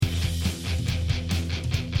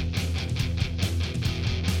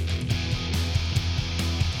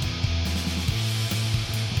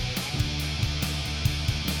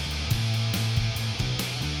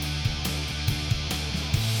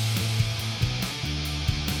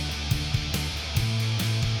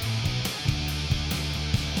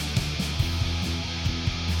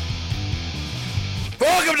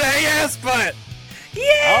ass butt. Yay!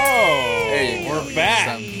 Hey, we're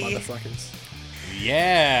back. Some motherfuckers.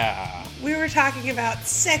 Yeah. We were talking about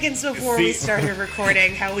seconds before we started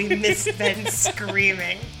recording how we missed Ben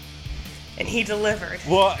screaming. And he delivered.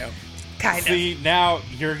 Well, Kind see, now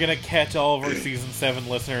you're going to catch all of our Season 7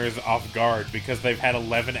 listeners off guard because they've had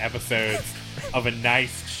 11 episodes of a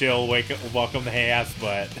nice, chill welcome to Hey Ass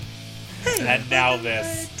Butt. And now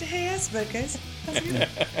this. Hey, Ass Butt, guys. How's it going?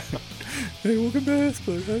 Hey, welcome to Ass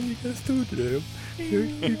Butt. How you guys doing today? You're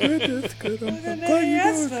good. That's good. I'm Welcome to glad Hey you're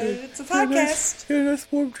Ass doing Butt. good. It's a podcast. Yeah,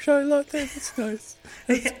 that's warm chai latte. That's nice.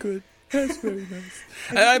 That's good. That's very nice.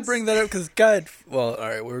 And I bring that up because God, well, all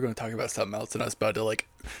right, we were going to talk about something else, and I was about to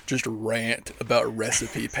just rant about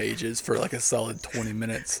recipe pages for a solid 20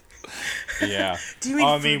 minutes. Yeah. Do you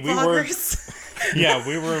mean food bloggers? Yeah,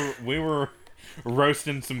 we were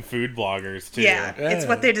roasting some food bloggers too. Yeah, it's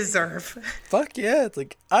what they deserve. Fuck yeah! It's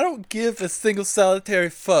I don't give a single solitary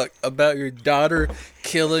fuck about your daughter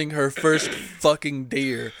killing her first fucking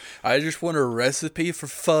deer. I just want a recipe for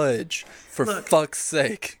fudge. For fuck's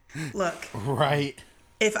sake. Look. Right.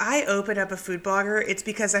 If I open up a food blogger, it's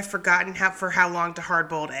because I've forgotten for how long to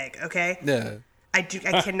hard-boiled egg, okay? Yeah. I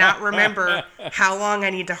cannot remember how long I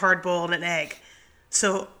need to hard-boil an egg.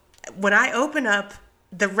 So when I open up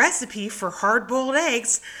the recipe for hard-boiled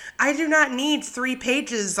eggs, I do not need 3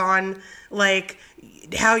 pages on,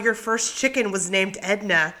 how your first chicken was named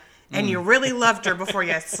Edna and you really loved her before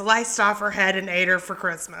you sliced off her head and ate her for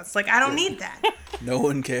Christmas. I don't need that. No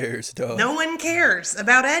one cares, dog. No one cares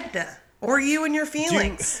about Edna or you and your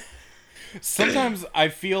feelings. Sometimes I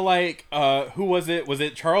feel like, who was it? Was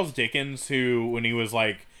it Charles Dickens who, when he was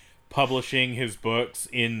publishing his books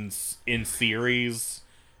in series,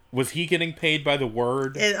 was he getting paid by the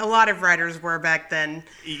word? A lot of writers were back then.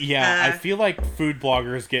 Yeah, I feel like food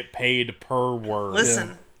bloggers get paid per word.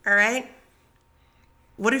 Listen, all right?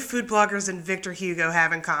 What do food bloggers and Victor Hugo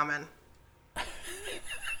have in common?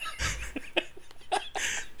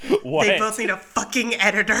 What? They both need a fucking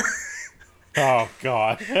editor. Oh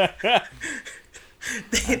God.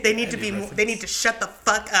 They need to be. They need to shut the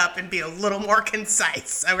fuck up and be a little more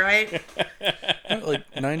concise. All right.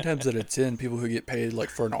 9 times out of 10, people who get paid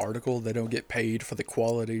for an article, they don't get paid for the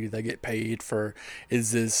quality. They get paid for,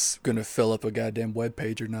 is this gonna fill up a goddamn web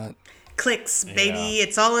page or not? Clicks, baby. Yeah.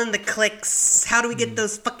 It's all in the clicks. How do we get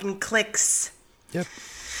those fucking clicks? Yep.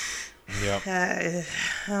 Yep.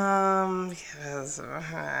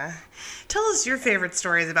 Tell us your favorite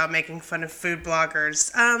stories about making fun of food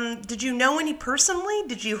bloggers. Did you know any personally?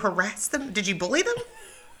 Did you harass them? Did you bully them?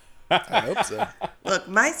 I hope so. Look,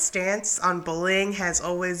 my stance on bullying has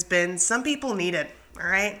always been some people need it, all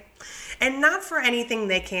right? And not for anything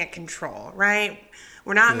they can't control, right?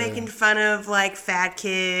 We're not making fun of fat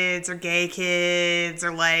kids or gay kids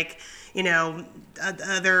or other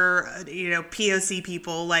POC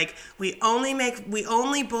people. We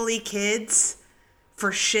only bully kids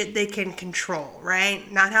for shit they can control,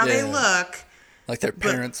 right? Not how they look. Their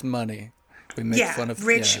parents' money. We make fun of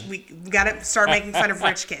rich. Yeah. We gotta start making fun of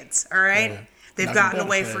rich kids. All right, they've Not gotten gonna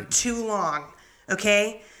away pay. for too long.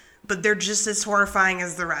 Okay, but they're just as horrifying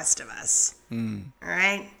as the rest of us. All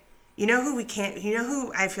right. You know who we can't. You know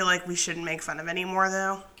who I feel like we shouldn't make fun of anymore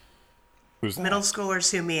though. Who's that? Middle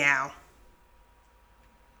schoolers who meow.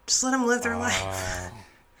 Just let them live their life.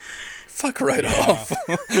 Fuck right off.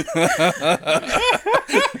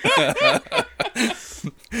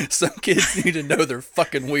 Some kids need to know they're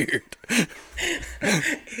fucking weird.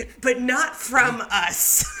 But not from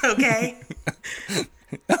us. Okay.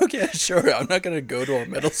 Okay, sure. I'm not gonna go to a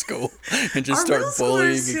middle school and just Are middle start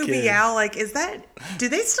bullying schoolers a who kid. meow, do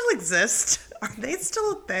they still exist? Are they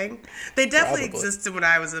still a thing? They definitely Probably. existed when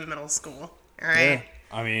I was in middle school. All right.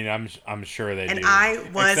 I mean, I'm sure they do. And I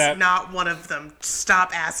was Except- not one of them.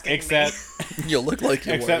 Stop asking Except, me. You look like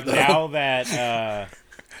you except were, though.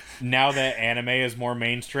 now that anime is more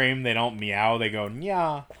mainstream, they don't meow, they go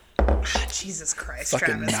nya. Jesus Christ,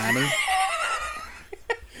 Fucking Travis. nanny.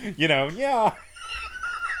 Yeah.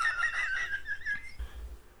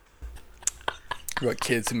 What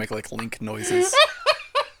kids who make link noises.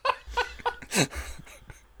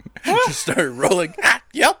 Just start rolling. Ah,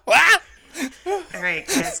 yep. Ah! All right,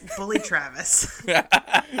 guys, bully Travis.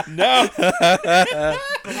 No.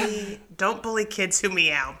 Don't bully kids who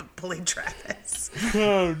meow, but bully Travis.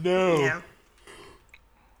 Oh no. Yeah.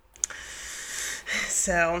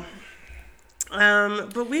 So,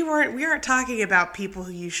 but we aren't talking about people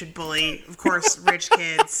who you should bully. Of course, rich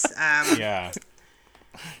kids. Yeah.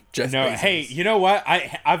 Jeff No. Bezos. Hey, you know what?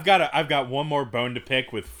 I've got one more bone to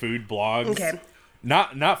pick with food blogs. Okay.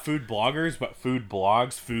 Not food bloggers, but food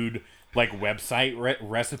blogs, food website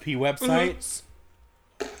recipe websites.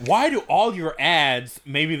 why do all your ads,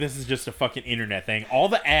 maybe this is just a fucking internet thing, all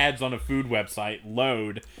the ads on a food website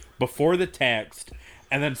load before the text,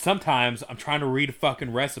 and then sometimes I'm trying to read a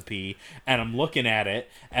fucking recipe, and I'm looking at it,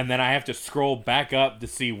 and then I have to scroll back up to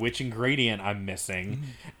see which ingredient I'm missing,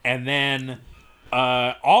 and then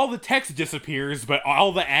all the text disappears, but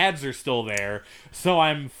all the ads are still there, so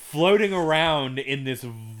I'm floating around in this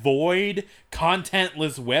void,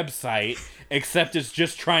 contentless website, except it's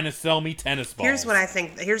just trying to sell me tennis balls. Here's why I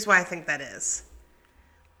think that is.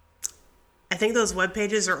 I think those web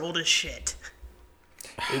pages are old as shit.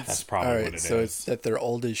 That's probably what it so is. it's that they're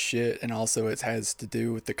old as shit, and also it has to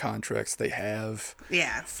do with the contracts they have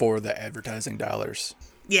Yeah. for the advertising dollars.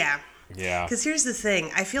 Yeah. Yeah. Because here's the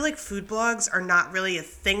thing. I feel like food blogs are not really a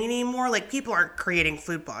thing anymore. Like, people aren't creating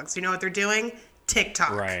food blogs. You know what they're doing?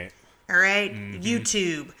 TikTok. Right. All right?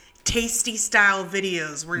 YouTube. Tasty style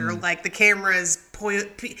videos where you're like, the camera is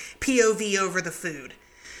POV over the food.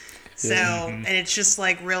 So, and it's just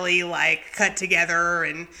like really like cut together,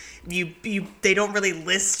 and they don't really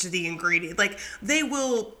list the ingredient. Like, they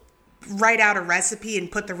will write out a recipe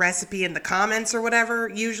and put the recipe in the comments or whatever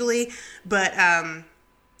usually, but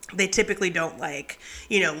they typically don't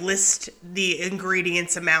list the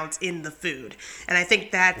ingredients amounts in the food. And I think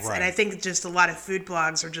and I think just a lot of food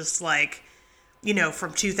blogs are just like,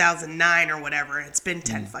 from 2009 or whatever. It's been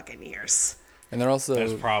 10 fucking years. And they're also,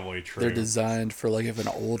 That's probably true. they're designed for like if an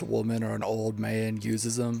old woman or an old man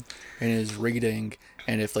uses them and is reading,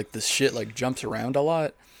 and if like the shit like jumps around a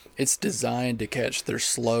lot, it's designed to catch their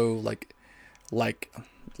slow like lack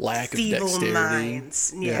Feeble of dexterity.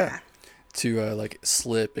 minds. Yeah. To like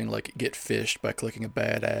slip and like get fished by clicking a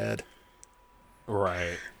bad ad.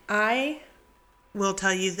 Right. I will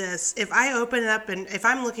tell you this. If I open up and if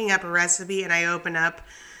I'm looking up a recipe and I open up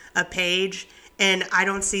a page and I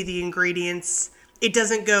don't see the ingredients, it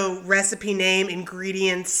doesn't go recipe name,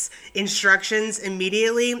 ingredients, instructions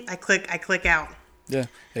immediately. I click out. Yeah.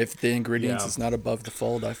 If the ingredients Yeah. is not above the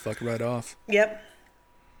fold, I fuck right off. Yep.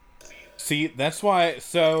 See, that's why.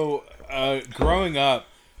 So, growing up,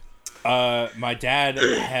 my dad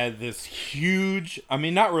had this huge, I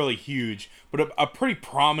mean, not really huge, but a pretty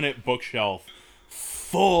prominent bookshelf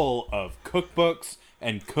full of cookbooks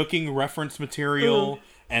and cooking reference material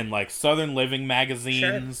and like Southern Living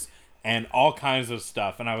magazines and all kinds of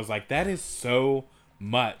stuff. And I was like, that is so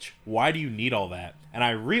much. Why do you need all that? And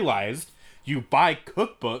I realized you buy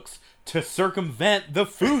cookbooks to circumvent the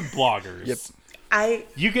food bloggers. Yep.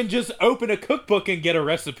 You can just open a cookbook and get a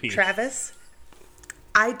recipe. Travis,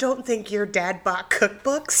 I don't think your dad bought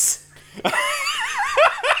cookbooks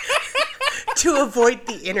to avoid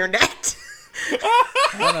the internet.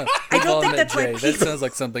 I don't think that's why That people- sounds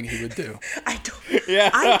like something he would do. I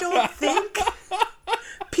don't think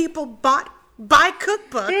people buy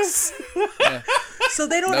cookbooks so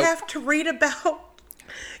they don't Nope. have to read about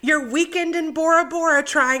your weekend in Bora Bora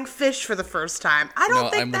trying fish for the first time. I don't No,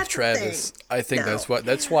 think I'm that's with Travis. a thing. I think No.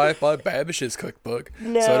 that's why I bought Babish's cookbook.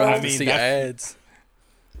 No. So I don't have I mean, to see that's- ads.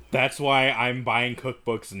 That's why I'm buying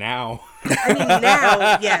cookbooks now. I mean,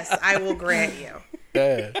 now, yes, I will grant you.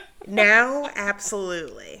 Yeah. Now,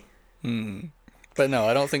 absolutely. But no,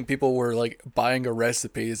 I don't think people were like buying a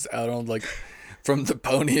recipes out on like from the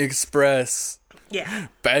Pony Express Yeah.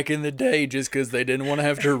 back in the day just because they didn't want to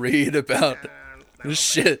have to read about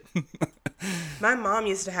shit. My mom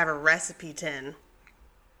used to have a recipe tin.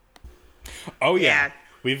 Oh yeah. Yeah.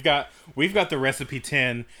 We've got the recipe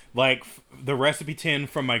tin, like the recipe tin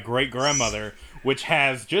from my great grandmother, which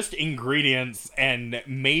has just ingredients and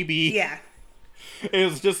maybe Yeah. it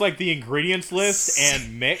was just like the ingredients list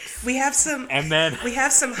and mix. We have some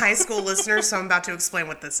high school listeners, so I'm about to explain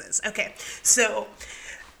what this is. Okay, so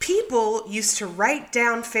people used to write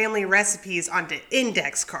down family recipes onto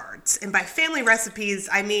index cards. And by family recipes,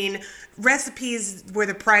 I mean recipes where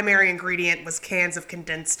the primary ingredient was cans of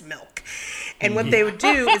condensed milk. And what they would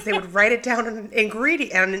do is they would write it down on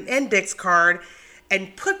an index card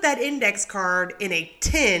and put that index card in a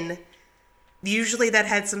tin. Usually that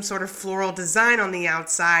had some sort of floral design on the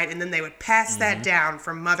outside, and then they would pass that down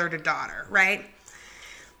from mother to daughter, right?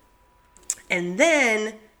 And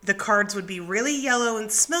then the cards would be really yellow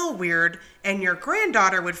and smell weird, and your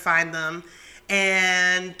granddaughter would find them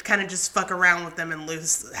and kind of just fuck around with them and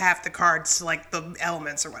lose half the cards to like the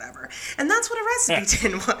elements or whatever. And that's what a recipe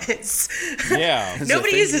tin was. Yeah.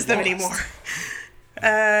 Nobody thing uses you them lost.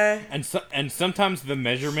 anymore. And sometimes the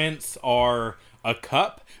measurements are a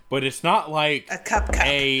cup, but it's not like A cup.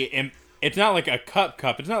 it's not like a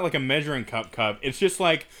cup. It's not like a measuring cup. It's just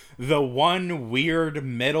like the one weird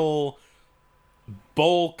metal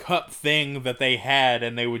bowl cup thing that they had,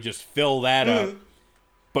 and they would just fill that up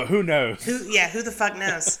But who knows? Who the fuck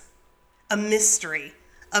knows? A mystery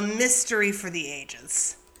for the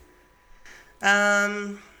ages.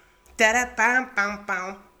 All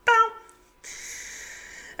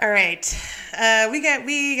right,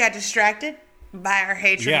 we got distracted by our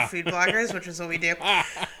hatred of food bloggers, which is what we do. I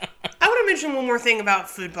want to mention one more thing about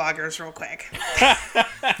food bloggers real quick.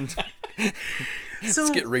 So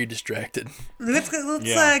let's get redistracted. Let's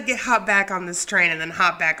get hop back on this train and then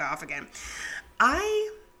hop back off again.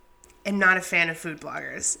 I am not a fan of food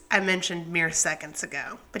bloggers. I mentioned mere seconds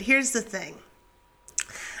ago. But here's the thing.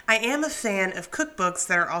 I am a fan of cookbooks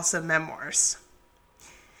that are also memoirs.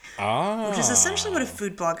 Which is essentially what a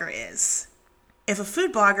food blogger is. If a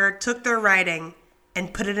food blogger took their writing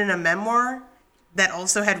and put it in a memoir that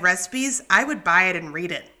also had recipes, I would buy it and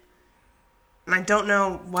read it. And I don't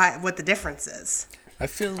know what the difference is. I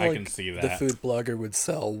feel I like can see that. the food blogger would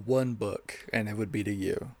sell one book, and it would be to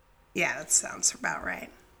you. Yeah, that sounds about right.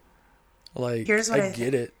 Like, Here's what I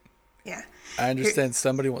get it. Yeah. I understand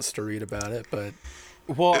somebody wants to read about it, but...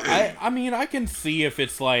 Well, I mean, I can see if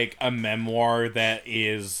it's like a memoir that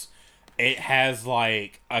is... It has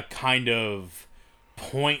like a kind of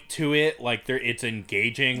point to it, like it's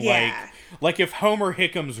engaging. Yeah. Like if Homer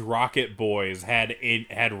Hickham's Rocket Boys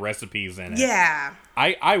had recipes in it. Yeah.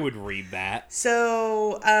 I would read that.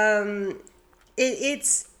 So,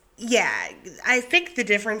 it's I think the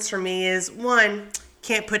difference for me is, one,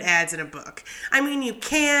 can't put ads in a book. I mean, you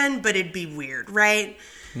can, but it'd be weird, right?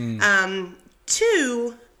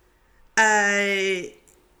 Two, the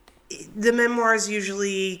memoir is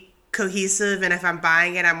usually cohesive, and if I'm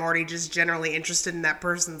buying it, I'm already just generally interested in that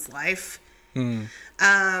person's life. And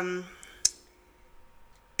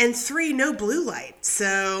three, no blue light.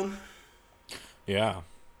 So, yeah.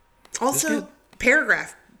 Also,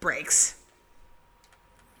 paragraph breaks.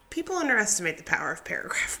 People underestimate the power of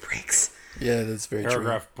paragraph breaks. Yeah, that's very true.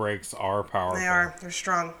 Paragraph breaks are powerful. They are. They're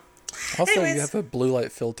strong. Also, Anyways, you have a blue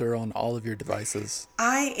light filter on all of your devices.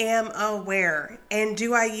 I am aware. And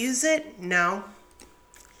do I use it? No.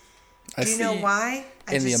 Do you know why?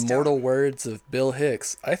 In the immortal words of Bill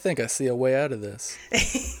Hicks, I think I see a way out of this.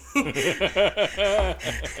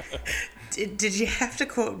 Did you have to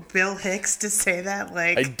quote Bill Hicks to say that?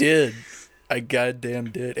 Like, I did. I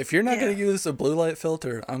goddamn did. If you're not going to use a blue light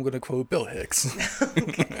filter, I'm going to quote Bill Hicks.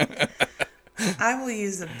 Okay. I will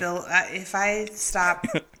use a Bill... if I stop...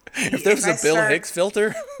 if there's a Bill Hicks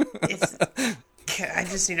filter... I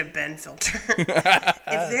just need a Ben filter.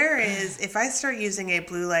 If I start using a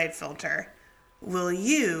blue light filter, will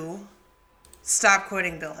you stop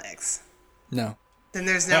quoting Bill Hicks? No. Then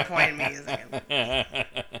there's no point in me using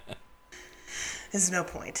it. There's no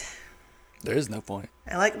point. There is no point.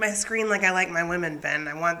 I like my screen like I like my women, Ben.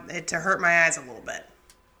 I want it to hurt my eyes a little bit.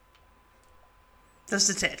 Just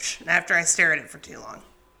a titch, after I stare at it for too long.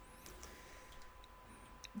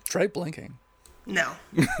 Try blinking. No.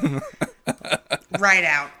 Right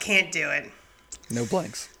out. Can't do it. No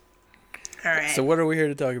blanks. All right. So what are we here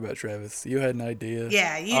to talk about, Travis? You had an idea.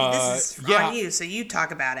 Yeah, this is on you, so you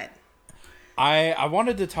talk about it. I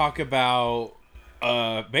wanted to talk about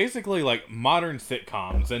basically like modern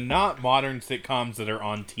sitcoms, and not modern sitcoms that are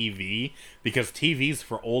on TV, because TV's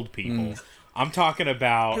for old people. I'm talking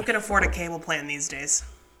about... Who can afford a cable plan these days?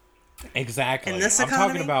 Exactly. In this I'm economy?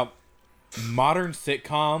 talking about modern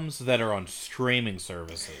sitcoms that are on streaming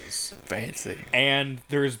services. Fancy. And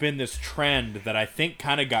there's been this trend that I think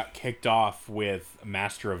kind of got kicked off with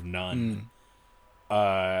Master of None.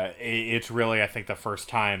 It's really, I think, the first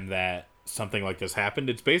time that something like this happened.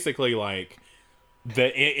 It's basically like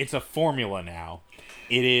it's a formula now.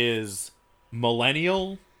 It is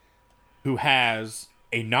millennial who has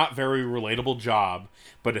a not very relatable job,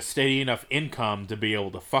 but a steady enough income to be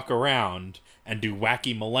able to fuck around and do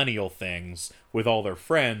wacky millennial things with all their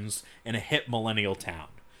friends in a hip millennial town.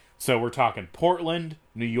 So we're talking Portland,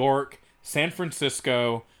 New York, San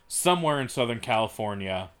Francisco, somewhere in Southern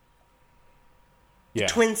California. Yeah.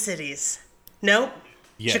 Twin Cities. Nope.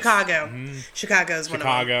 Yes. Chicago. Mm-hmm. Chicago's one of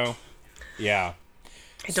them. Chicago. Yeah.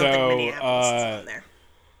 I don't think Minneapolis is on there.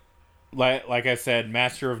 Like I said,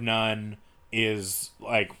 Master of None is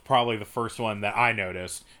like probably the first one that I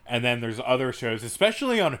noticed, and then there's other shows,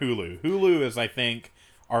 especially on Hulu. Hulu is, I think,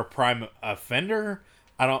 our prime offender.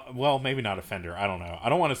 Maybe not offender. I don't know. I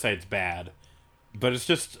don't want to say it's bad, but it's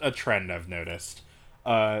just a trend I've noticed.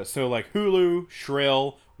 So like Hulu,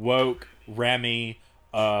 Shrill, Woke, Remy.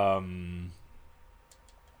 I'm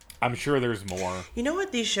sure there's more. You know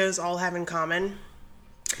what these shows all have in common?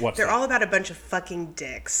 What's They're that? all about a bunch of fucking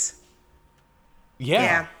dicks.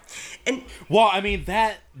 Yeah. And Well, I mean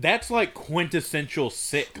that's like quintessential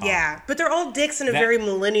sitcom. yeah, but they're all dicks in a very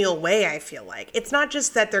millennial way, I feel like. It's not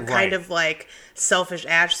just that they're kind Right. of like selfish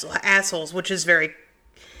assholes, which is very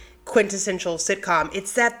quintessential sitcom.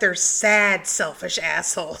 It's that they're sad, selfish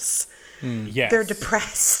assholes. Yes. They're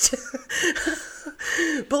depressed.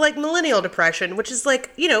 But like millennial depression, which is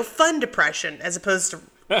like, fun depression as opposed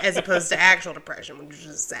to actual depression, which is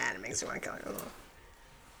just sad. It makes you want to kill yourself.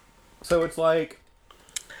 So it's like,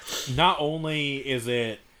 not only does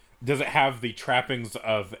it have the trappings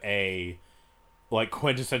of a like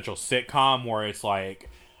quintessential sitcom where it's like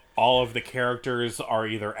all of the characters are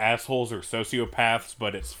either assholes or sociopaths,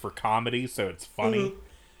 but it's for comedy, so it's funny.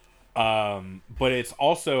 But it's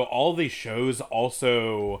also, all these shows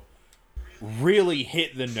also really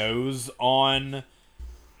hit the nose on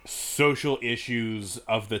social issues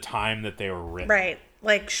of the time that they were written. Right.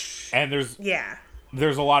 Like, And there's yeah.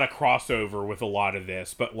 a lot of crossover with a lot of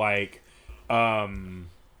this, but like Ramy,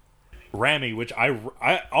 which I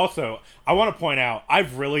want to point out,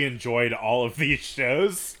 I've really enjoyed all of these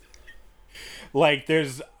shows. Like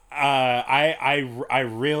there's I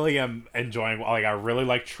really am enjoying, like, I really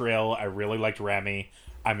like Trill, I really liked Ramy,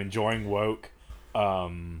 I'm enjoying Woke, but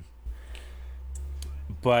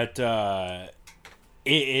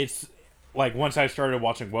it's like, once I started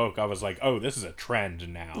watching Woke, I was like, oh, this is a trend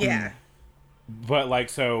now. Yeah. But like,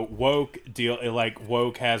 so Woke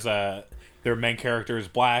has their main character is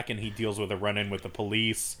black, and he deals with a run-in with the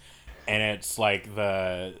police, and it's like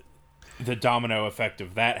the domino effect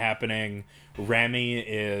of that happening. Ramy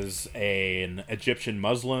is an Egyptian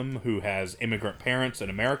Muslim who has immigrant parents in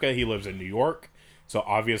America. He lives in New York, so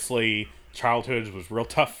obviously childhood was real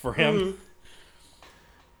tough for him.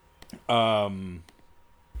 But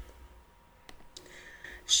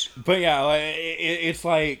yeah, like, it's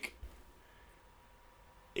like,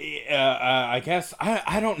 I guess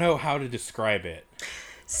I don't know how to describe it.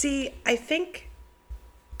 See, I think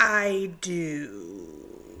I do.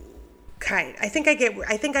 I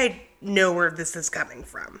think I know where this is coming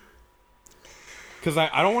from. Because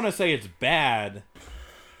I don't want to say it's bad,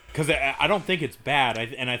 because I don't think it's bad,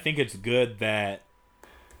 and I think it's good that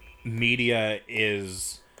media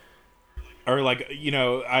is, or like,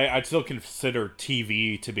 I'd still consider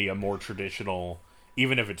TV to be a more traditional,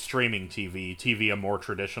 even if it's streaming TV a more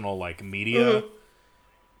traditional, like, media.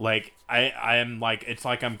 Like, I am like, it's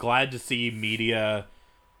like, I'm glad to see media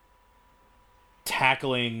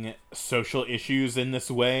tackling social issues in this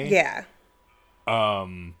way. Yeah.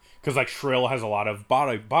 Because like Shrill has a lot of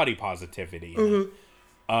body positivity in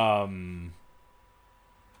it.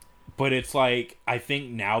 But it's like, I think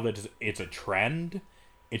now that it's a trend,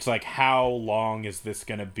 it's like, how long is this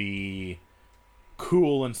gonna be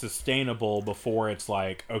cool and sustainable before it's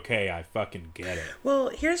like, okay, I fucking get it? Well,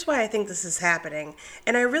 here's why I think this is happening.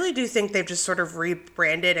 And I really do think they've just sort of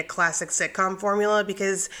rebranded a classic sitcom formula,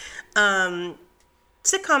 because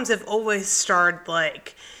sitcoms have always starred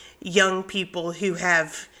like young people who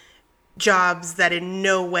have jobs that in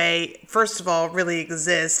no way, first of all, really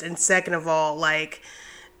exist, and second of all, like,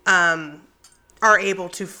 are able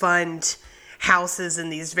to fund houses in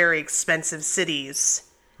these very expensive cities.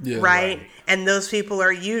 Yeah. Right? And those people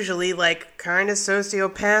are usually like kind of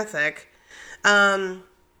sociopathic.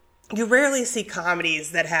 You rarely see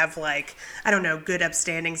comedies that have, like, I don't know, good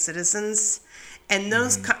upstanding citizens. And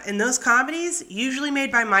those and those comedies usually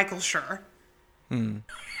made by Michael Schur.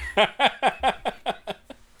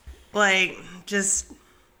 Like, just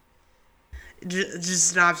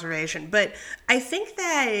an observation. But I think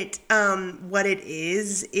that what it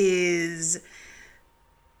is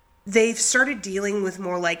they've started dealing with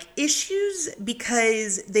more like issues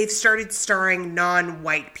because they've started starring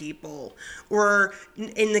non-white people, or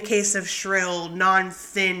in the case of Shrill,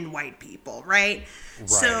 non-thin white people, right?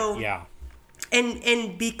 So yeah.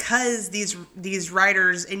 And because these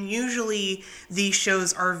writers, and usually these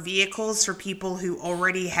shows are vehicles for people who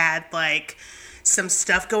already had like some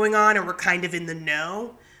stuff going on and were kind of in the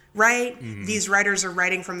know, right? These writers are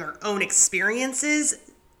writing from their own experiences.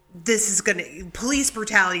 Police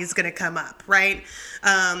brutality is gonna come up, right?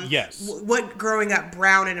 Yes. What growing up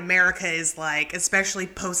brown in America is like, especially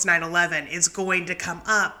post 9/11, is going to come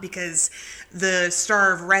up because the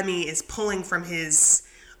star of Remy is pulling from his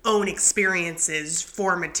own experiences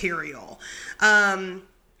for material. And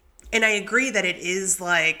I agree that it is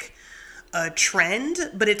like a trend,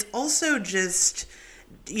 but it's also just,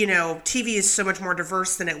 TV is so much more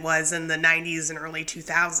diverse than it was in the 90s and early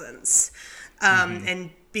 2000s. And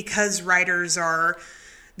because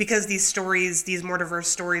these more diverse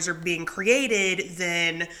stories are being created,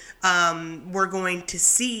 then we're going to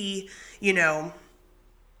see,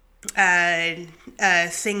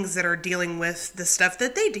 things that are dealing with the stuff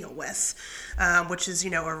that they deal with, which is,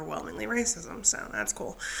 overwhelmingly racism. So that's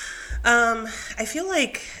cool. I feel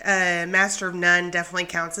like Master of None definitely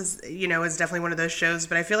counts as, is definitely one of those shows,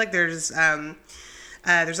 but I feel like there's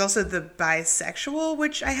also The Bisexual,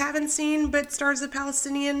 which I haven't seen, but stars a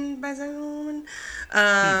Palestinian bisexual woman.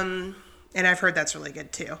 And I've heard that's really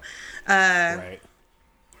good too. Right.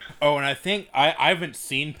 Oh, and I think I haven't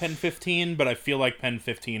seen Pen 15, but I feel like Pen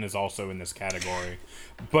 15 is also in this category.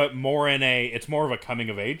 But it's more of a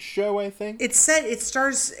coming of age show, I think. It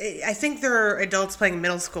stars, I think there are adults playing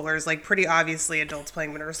middle schoolers, like pretty obviously adults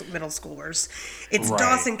playing middle schoolers. It's Right.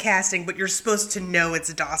 Dawson casting, but you're supposed to know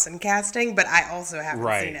it's Dawson casting, but I also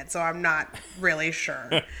haven't seen it, so I'm not really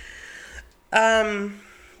sure.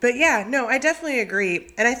 But yeah, no, I definitely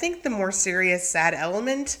agree. And I think the more serious, sad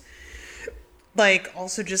element,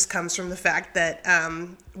 also just comes from the fact that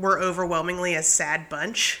we're overwhelmingly a sad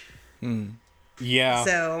bunch. Yeah.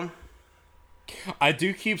 So I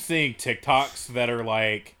do keep seeing TikToks that are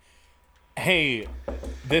like, hey,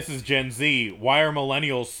 this is Gen Z. Why are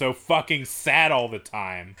millennials so fucking sad all the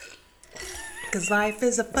time? 'Cause life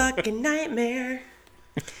is a fucking nightmare.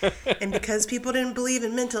 And because people didn't believe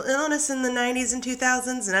in mental illness in the 90s and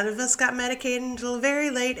 2000s, none of us got medicated until a very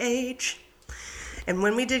late age. And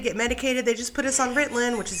when we did get medicated, they just put us on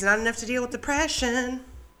Ritalin, which is not enough to deal with depression.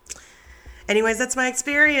 Anyways, that's my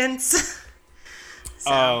experience.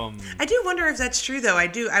 So, I do wonder if that's true, though.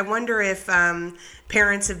 I wonder if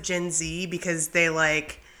parents of Gen Z, because they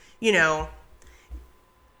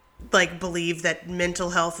believe that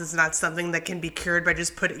mental health is not something that can be cured by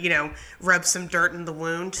just rub some dirt in the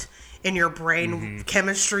wound, in your brain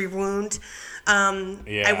chemistry wound.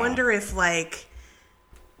 I wonder if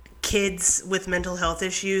kids with mental health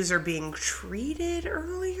issues are being treated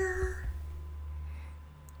earlier.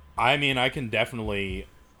 I mean, I can definitely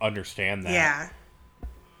understand that. Yeah.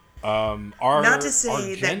 Not to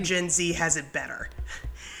say that Gen Z has it better.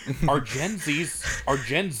 Are Gen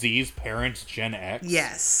Z's parents Gen X?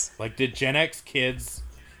 Yes. Did Gen X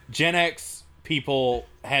people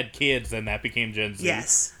had kids and that became Gen Z?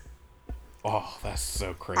 Yes. Oh, that's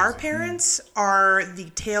so crazy. Our parents are the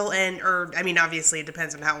tail end, obviously it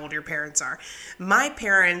depends on how old your parents are. My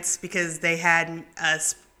parents, because they had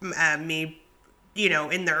me,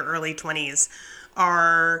 in their early 20s,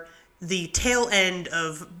 are the tail end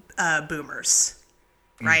of boomers.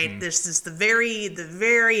 Right? This is the very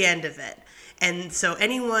end of it. And so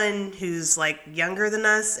anyone who's younger than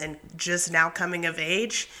us and just now coming of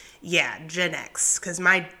age, yeah, Gen X. Because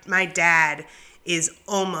my dad is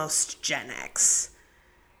almost Gen X.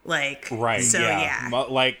 Right. So yeah.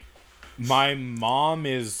 My mom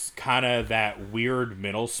is kind of that weird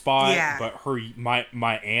middle spot, Yeah. but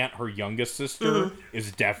my aunt, her youngest sister,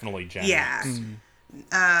 is definitely Gen X.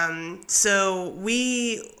 So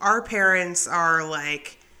our parents are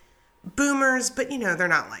boomers, but they're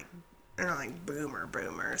not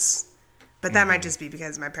boomers. But that might just be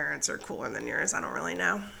because my parents are cooler than yours. I don't really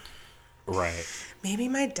know. Right. Maybe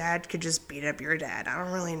my dad could just beat up your dad. I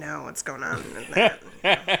don't really know what's going on.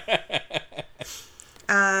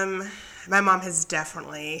 My mom has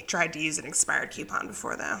definitely tried to use an expired coupon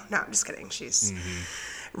before, though. No, I'm just kidding. She's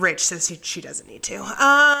rich, so she doesn't need to.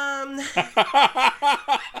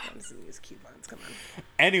 Doesn't use coupons. Come on.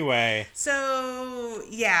 Anyway. So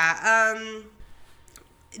yeah.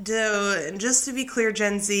 Just to be clear,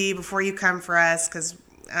 Gen Z, before you come for us, because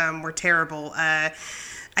we're terrible.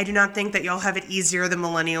 I do not think that y'all have it easier than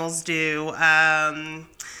millennials do. I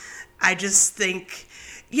just think,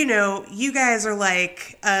 you guys are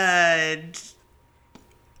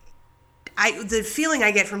the feeling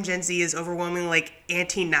I get from Gen Z is overwhelmingly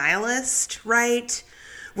anti-nihilist, right?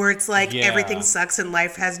 Where it's everything sucks and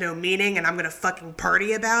life has no meaning and I'm going to fucking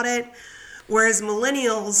party about it. Whereas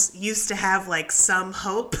millennials used to have some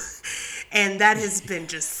hope and that has been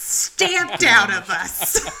just stamped out of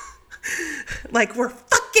us. We're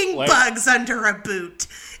fucking bugs under a boot.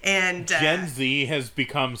 And Gen Z has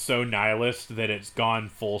become so nihilist that it's gone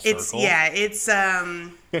full circle.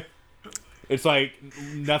 It's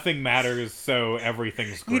nothing matters, so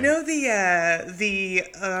everything's great. This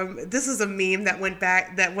is a meme that went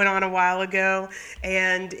on a while ago,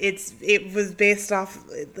 and it was based off.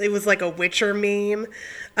 It was like a Witcher meme,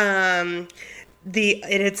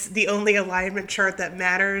 it's the only alignment chart that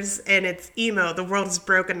matters, and it's emo. The world is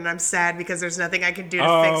broken, and I'm sad because there's nothing I can do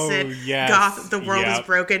to fix it. Yes. Goth, the world is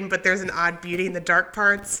broken, but there's an odd beauty in the dark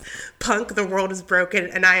parts. Punk, the world is broken,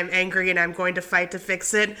 and I am angry, and I'm going to fight to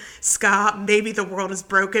fix it. Ska, maybe the world is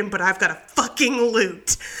broken, but I've got a fucking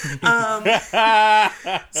loot.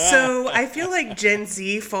 So I feel like Gen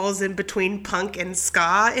Z falls in between punk and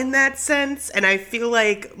ska in that sense, and I feel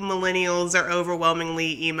like millennials are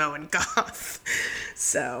overwhelmingly emo and goth.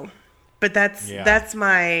 So, but that's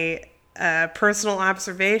my personal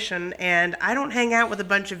observation, and I don't hang out with a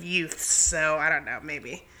bunch of youths, so I don't know,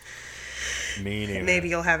 maybe. Me neither. Maybe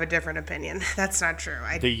you'll have a different opinion. That's not true.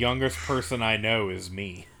 The youngest person I know is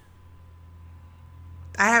me.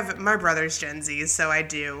 I have my brother's Gen Z, so I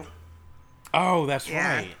do. Oh, that's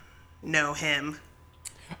right. Know him.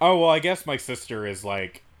 Oh, well, I guess my sister is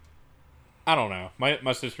like, I don't know.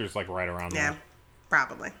 My sister's like right around there. Yeah,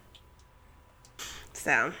 probably.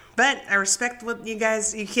 So, but I respect what you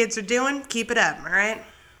kids are doing. Keep it up, all right?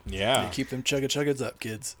 Yeah. Keep them chugga-chuggas up,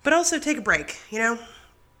 kids. But also take a break, you know?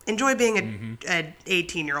 Enjoy being an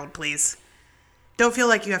 18-year-old, please. Don't feel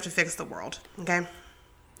like you have to fix the world, okay?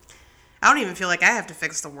 I don't even feel like I have to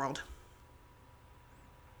fix the world.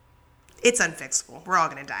 It's unfixable. We're all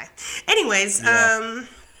gonna die. Anyways,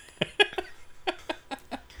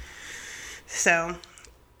 so,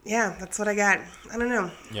 yeah, that's what I got. I don't know.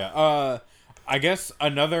 Yeah. I guess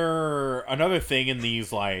another thing in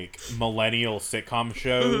these like millennial sitcom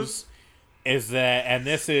shows is that, and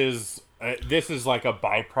this is like a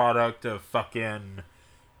byproduct of fucking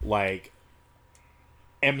like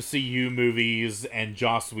MCU movies and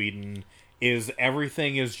Joss Whedon, is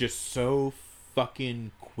everything is just so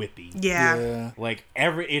fucking quippy. Yeah. Like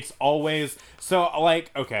it's always so like,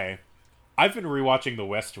 okay, I've been rewatching The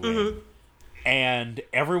West Wing, and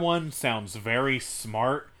everyone sounds very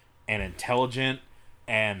smart and intelligent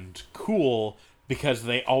and cool because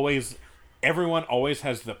everyone always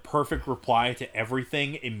has the perfect reply to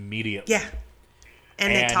everything immediately. Yeah.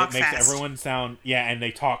 And they talk it makes fast. everyone sound, and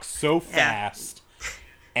they talk so fast,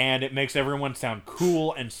 and it makes everyone sound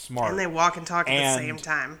cool and smart. And they walk and talk at the same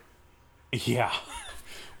time. Yeah.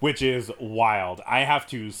 Which is wild. I have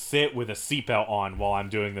to sit with a seatbelt on while I'm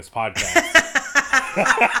doing this podcast.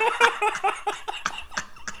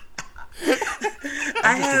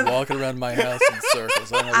 I'm just walking around my house in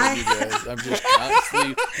circles. I don't know about you guys. I'm just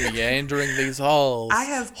constantly meandering these halls,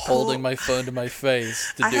 holding my phone to my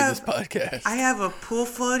face to do this podcast. I have a pool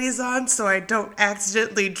floaties on so I don't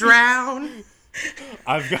accidentally drown.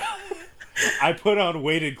 I put on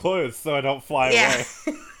weighted clothes so I don't fly away.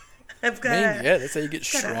 That's how you get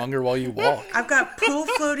stronger while you walk. I've got pool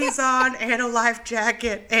floaties on and a life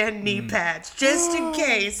jacket and knee pads, just in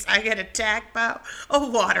case I get attacked by a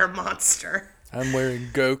water monster. I'm wearing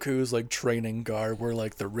Goku's like training garb, where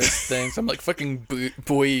like the wrist things. I'm like fucking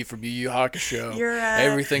Bui from Yu Yu Hakusho.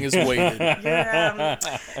 Everything is weighted.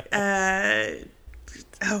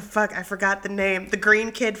 Oh fuck, I forgot the name. The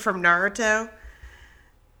green kid from Naruto.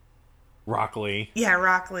 Rock Lee. Yeah,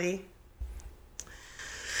 Rock Lee.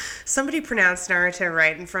 Somebody pronounced Naruto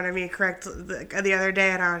right in front of me the other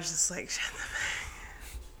day, and I was just like, shut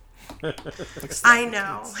the fuck. I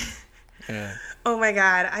know. Yeah. Oh my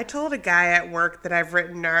god, I told a guy at work that I've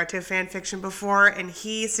written Naruto fanfiction before, and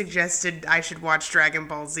he suggested I should watch Dragon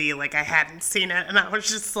Ball Z like I hadn't seen it, and I was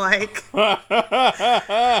just like... I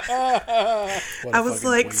was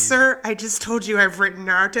like, weed. Sir, I just told you I've written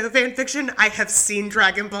Naruto fanfiction, I have seen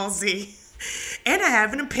Dragon Ball Z, and I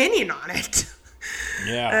have an opinion on it.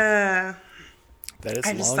 Yeah.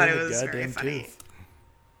 I just thought it was very funny.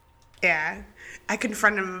 Yeah. I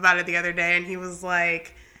confronted him about it the other day, and he was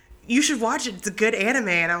like... You should watch it. It's a good anime.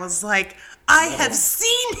 And I was like, I have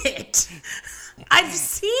seen it. I've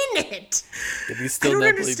seen it. Did you still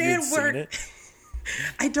not believe you'd seen it?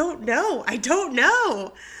 I don't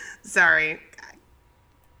know. Sorry.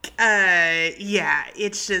 Yeah,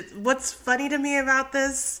 it's just, what's funny to me about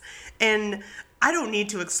this, and I don't need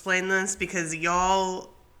to explain this because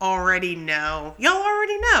y'all already know.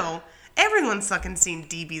 Everyone's fucking seen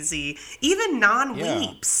DBZ. Even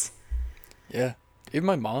non-weeps. Yeah. Even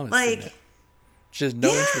my mom has seen it. She has no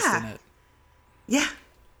interest in it. Yeah.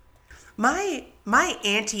 My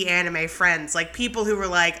anti-anime friends, like people who were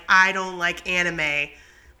like, I don't like anime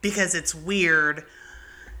because it's weird,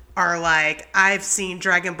 are like, I've seen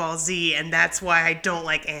Dragon Ball Z and that's why I don't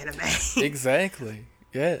like anime. Exactly.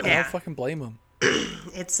 Yeah, I don't fucking blame them.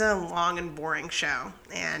 It's a long and boring show,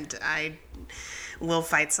 and I will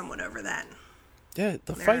fight someone over that. Yeah,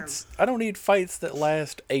 fights. I don't need fights that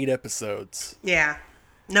last 8 episodes. Yeah.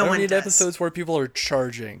 I don't need episodes where people are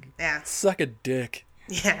charging. Yeah. Suck a dick.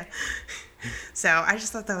 Yeah. So I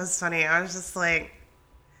just thought that was funny. I was just like,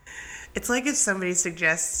 it's like if somebody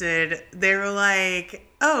suggested, they were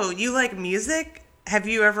like, oh, you like music? Have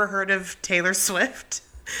you ever heard of Taylor Swift?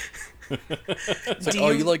 It's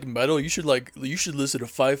like, you like metal? You should listen to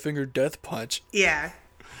Five Finger Death Punch. Yeah.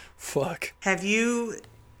 Fuck. Have you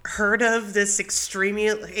heard of this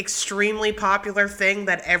extremely popular thing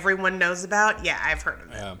that everyone knows about? Yeah, I've heard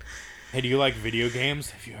of it. Hey, do you like video games?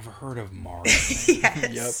 Have you ever heard of Mario? Yes.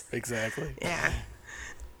 Yep, exactly. Yeah.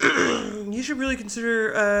 You should really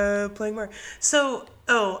consider playing Mario. So,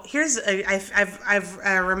 here's I've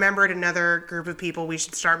remembered another group of people we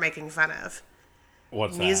should start making fun of.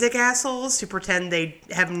 What's Music that? assholes who pretend they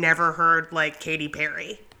have never heard like Katy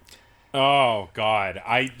Perry. Oh God,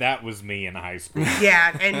 that was me in high school.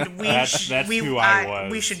 Yeah, and That's who I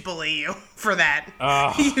was. We should bully you for that.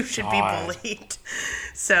 Oh, You should God. be bullied.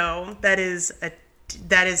 So that is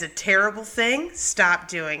a terrible thing. Stop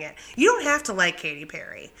doing it. You don't have to like Katy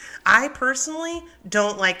Perry. I personally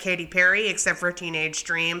don't like Katy Perry except for Teenage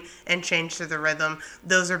Dream and Change to the Rhythm.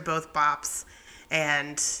 Those are both bops.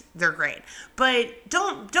 And they're great. But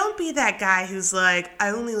don't be that guy who's like, I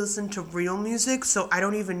only listen to real music, so I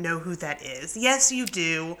don't even know who that is. Yes, you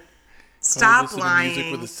do. Stop listen lying. to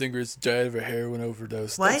music where the singer's died of a heroin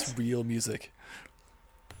overdose. What? That's real music.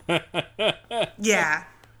 Yeah.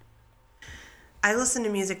 I listen to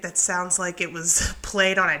music that sounds like it was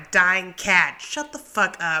played on a dying cat. Shut the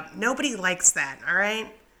fuck up. Nobody likes that, all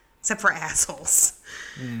right? Except for assholes.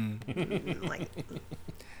 Like,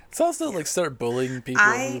 It's also like start bullying people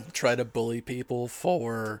I- who try to bully people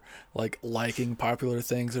for like liking popular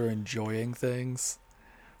things or enjoying things.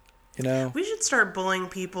 You know? we should start bullying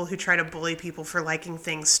people who try to bully people for liking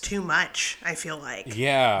things too much, I feel like.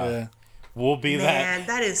 Yeah. We'll be Man,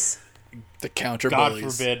 that is... The counter God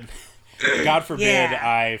bullies. forbid. God forbid Yeah.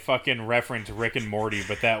 I fucking reference Rick and Morty,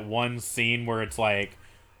 but that one scene where it's like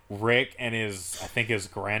Rick and his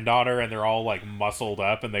granddaughter, and they're all like muscled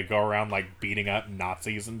up, and they go around like beating up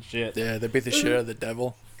Nazis and shit. Yeah, they beat the shit out of the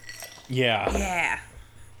devil. Yeah. Yeah.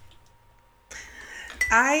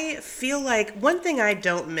 I feel like one thing I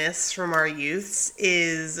don't miss from our youths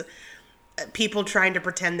is people trying to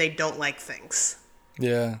pretend they don't like things.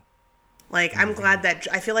 Yeah. Like, I'm glad that,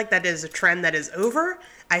 I feel like that is a trend that is over.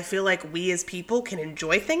 I feel like we as people can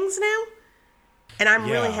enjoy things now. And I'm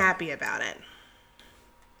really Yeah. happy about it.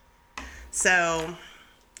 So,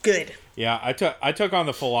 good. Yeah, I took on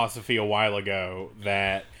the philosophy a while ago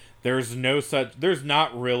that there's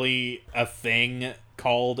not really a thing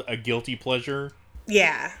called a guilty pleasure.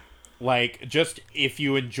 Yeah. Like, just if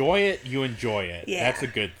you enjoy it, you enjoy it. Yeah. That's a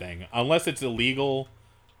good thing. Unless it's illegal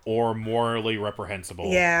or morally reprehensible.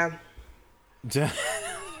 Yeah.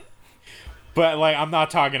 But like, I'm not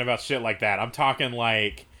talking about shit like that. I'm talking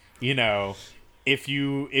like, you know, if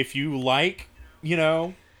you like, you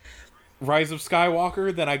know, Rise of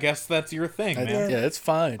Skywalker, then I guess that's your thing, man. Yeah, it's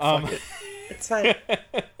fine. Fuck it. It's fine.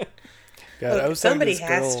 God, I was Somebody talking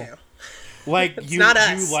to this has girl- to. Like you not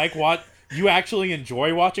us. you like what you actually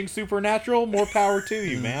enjoy watching Supernatural, more power to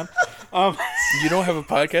you, man. You don't have a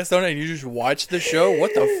podcast on it and you just watch the show?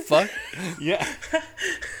 What the fuck? Yeah.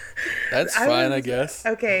 That's fine, I guess.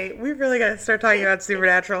 Okay, we really got to start talking about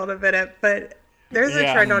Supernatural in a minute, but there's a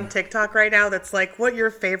Yeah. trend on TikTok right now that's like, what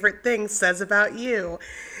your favorite thing says about you.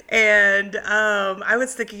 And I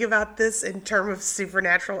was thinking about this in terms of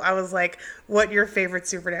Supernatural. I was like, what your favorite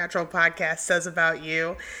Supernatural podcast says about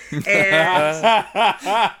you. And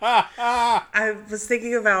I was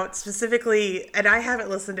thinking about specifically, and I haven't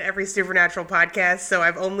listened to every Supernatural podcast, so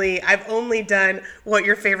I've only done what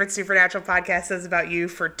your favorite Supernatural podcast says about you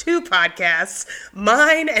for 2 podcasts,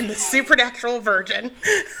 mine and the Supernatural Virgin.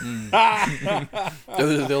 Those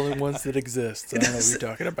are the only ones that exist. I don't know what you're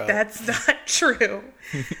talking about. That's not true.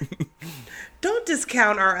 Don't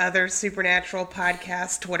discount our other Supernatural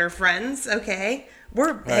podcast Twitter friends, okay? We're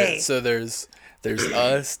All hey. right, so there's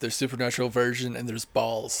us, there's Supernatural Version, and there's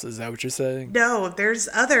Balls. Is that what you're saying? No, there's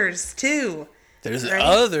others too. There's Right?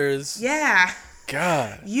 others. Yeah.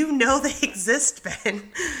 God. You know they exist, Ben.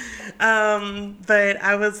 But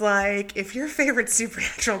I was like, if your favorite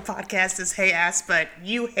Supernatural podcast is Hey Ass, but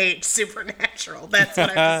you hate Supernatural, that's what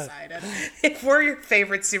I've decided. If we're your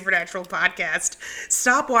favorite Supernatural podcast,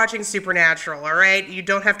 stop watching Supernatural, all right? You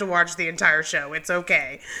don't have to watch the entire show. It's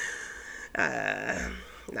okay.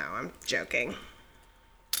 No, I'm joking.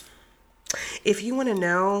 If you want to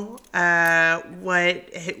know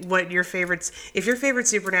what your favorites, if your favorite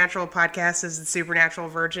Supernatural podcast is the Supernatural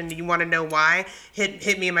Virgin, you want to know why?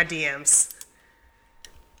 Hit me in my DMs.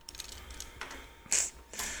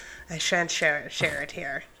 I shan't share it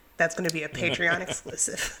here. That's going to be a Patreon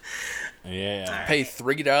exclusive. Yeah. Pay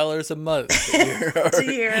 $3 a month To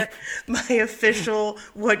hear my official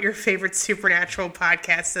 "What Your Favorite Supernatural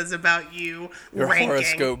Podcast Says About You" your ranking.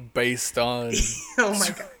 horoscope based on Oh my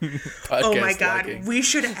god! podcast Oh my god! liking. We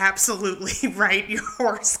should absolutely write your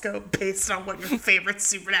horoscope based on what your favorite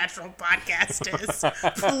Supernatural podcast is.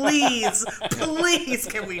 Please, please,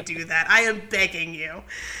 can we do that? I am begging you.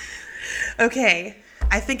 Okay,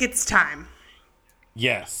 I think it's time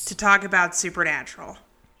Yes. to talk about Supernatural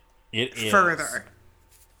It is. further.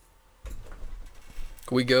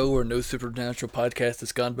 We go where no Supernatural podcast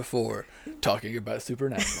has gone before, talking about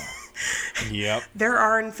Supernatural. Yep. There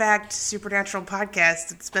are, in fact, Supernatural podcasts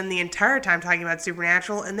that spend the entire time talking about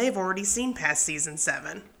Supernatural, and they've already seen past season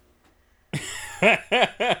 7. I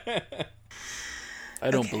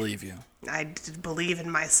don't believe you. I believe in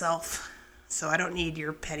myself, so I don't need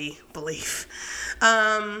your petty belief.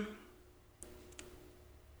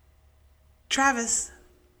 Travis,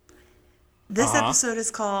 this episode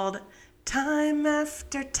is called Time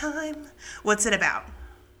After Time. What's it about?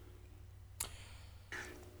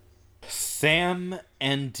 Sam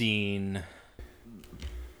and Dean,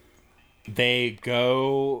 they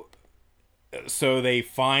go, so they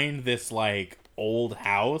find this, like, old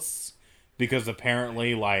house, because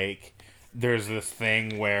apparently, like, there's this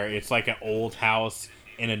thing where it's like an old house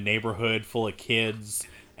in a neighborhood full of kids,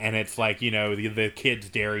 and it's like, you know, the kids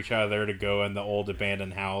dare each other to go in the old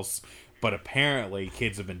abandoned house, but apparently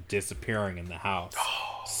kids have been disappearing in the house.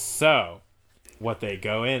 So what they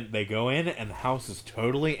go in and the house is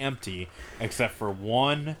totally empty except for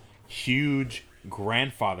one huge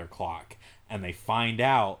grandfather clock, and they find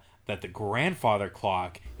out that the grandfather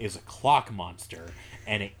clock is a clock monster,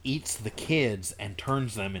 and it eats the kids and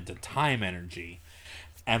turns them into time energy.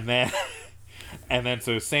 And then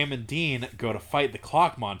so Sam and Dean go to fight the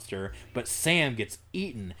clock monster, but Sam gets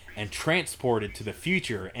eaten and transported to the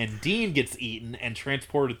future, and Dean gets eaten and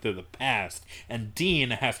transported to the past, and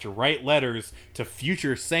Dean has to write letters to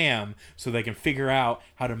future Sam so they can figure out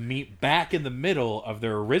how to meet back in the middle of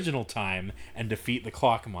their original time and defeat the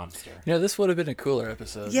clock monster. Yeah, this would have been a cooler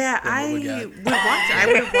episode. Yeah, than what we got. I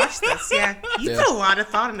would have watched this, yeah. You Yeah. put a lot of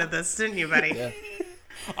thought into this, didn't you, buddy? Yeah.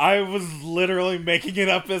 I was literally making it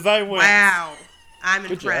up as I went. Wow. I'm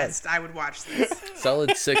job. impressed. I would watch this.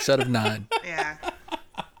 Solid 6 out of 9. Yeah.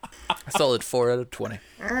 A solid 4 out of 20.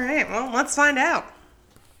 All right, well, let's find out.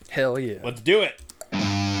 Hell yeah. Let's do it.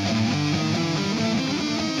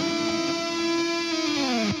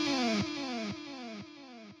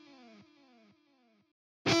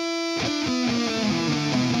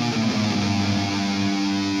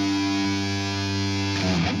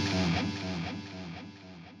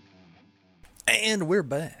 And we're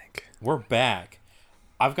back. We're back.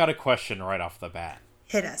 I've got a question right off the bat.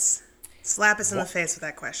 Hit us. Slap us in the face with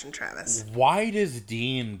that question, Travis. Why does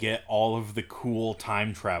Dean get all of the cool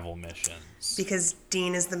time travel missions? Because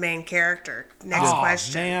Dean is the main character. Next Aw,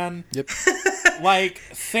 question. man. Yep. Like,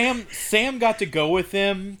 Sam got to go with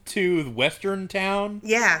him to Western Town,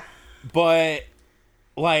 Yeah. but,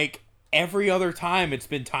 like, every other time it's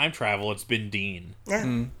been time travel, it's been Dean.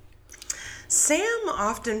 Yeah. Sam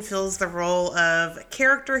often fills the role of a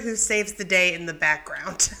character who saves the day in the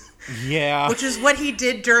background, Yeah. which is what he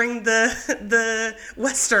did during the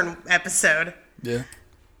Western episode. Yeah.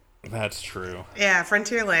 That's true. Yeah,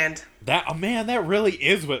 Frontierland. That really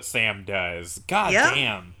is what Sam does. God Yeah.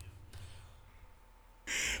 damn.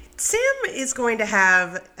 Sam is going to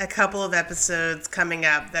have a couple of episodes coming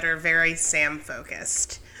up that are very Sam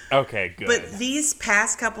focused. Okay, good. But these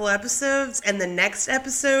past couple episodes and the next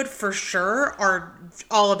episode for sure are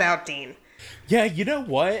all about Dean. Yeah, you know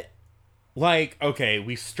what? Like, okay,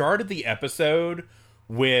 we started the episode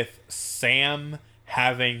with Sam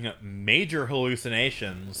having major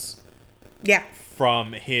hallucinations Yeah.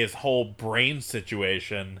 from his whole brain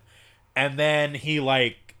situation, and then he,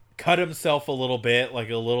 like, cut himself a little bit, like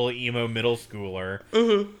a little emo middle schooler,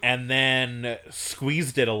 and then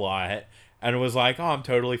squeezed it a lot, and was like, oh, I'm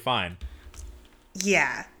totally fine.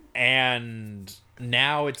 Yeah. And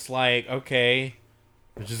now it's like, okay,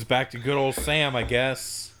 we're just back to good old Sam, I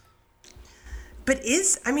guess. But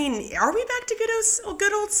are we back to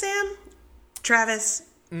good old Sam? Travis,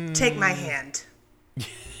 take my hand.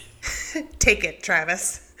 Take it,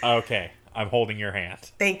 Travis. Okay, I'm holding your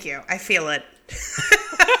hand. Thank you. I feel it.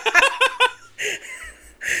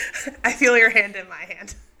 I feel your hand in my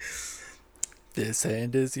hand. This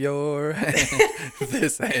hand is your hand.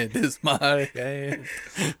 This hand is my hand.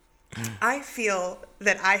 I feel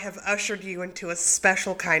that I have ushered you into a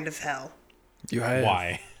special kind of hell. You have.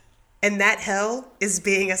 Why? And that hell is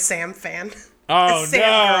being a Sam fan. Oh, a Sam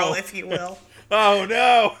no. girl, if you will. Oh,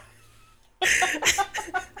 no!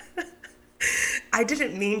 I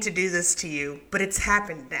didn't mean to do this to you, but it's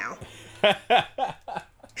happened now.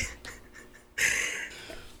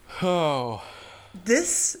 Oh.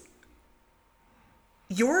 This...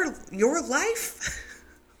 Your life?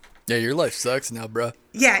 Yeah, your life sucks now, bruh.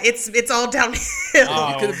 Yeah, it's all downhill.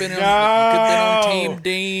 You could have been on Team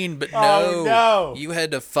Dean, but no. You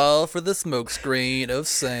had to fall for the smokescreen of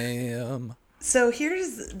Sam. So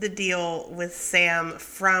here's the deal with Sam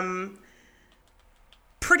from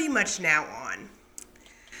pretty much now on.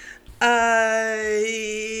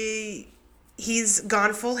 He's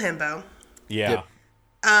gone full himbo. Yeah. Yep.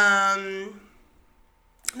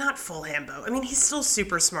 Not full himbo. I mean, he's still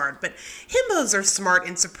super smart, but himbos are smart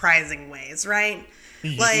in surprising ways, right?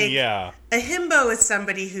 Like, yeah. A himbo is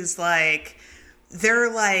somebody who's like, they're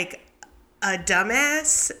like a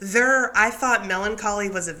dumbass. I thought melancholy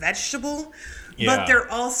was a vegetable, but they're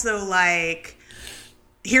also like,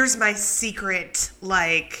 here's my secret,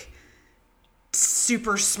 like,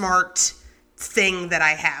 super smart thing that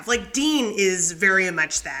I have. Like, Dean is very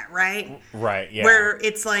much that, right? Right, yeah. Where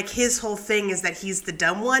it's like his whole thing is that he's the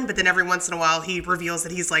dumb one, but then every once in a while he reveals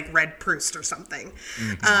that he's like Red Proust or something.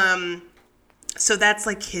 Mm-hmm. So that's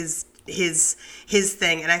like his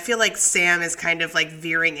thing, and I feel like Sam is kind of like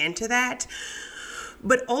veering into that.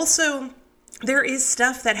 But also there is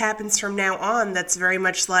stuff that happens from now on that's very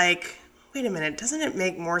much like, wait a minute, doesn't it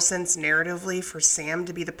make more sense narratively for Sam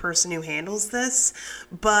to be the person who handles this?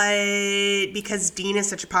 But because Dean is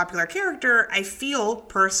such a popular character, I feel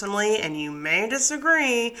personally, and you may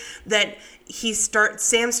disagree, that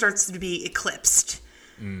Sam starts to be eclipsed.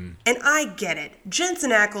 And I get it.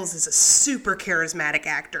 Jensen Ackles is a super charismatic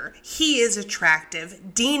actor. He is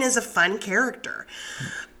attractive. Dean is a fun character.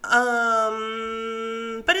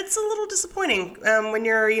 But it's a little disappointing when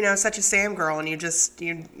you're, such a Sam girl and you just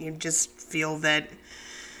feel that,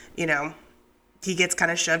 he gets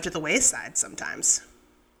kind of shoved to the wayside sometimes.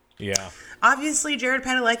 Yeah. Obviously, Jared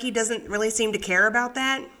Padalecki doesn't really seem to care about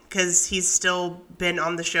that because he's still been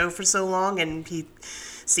on the show for so long and he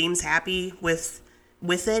seems happy with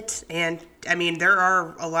it. And, I mean, there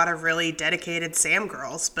are a lot of really dedicated Sam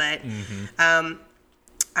girls, but I'm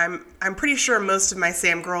pretty sure most of my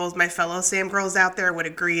my fellow Sam girls out there would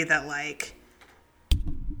agree that, like,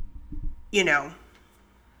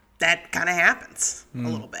 that kind of happens a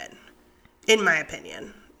little bit, in my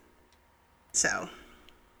opinion. So,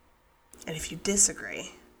 and if you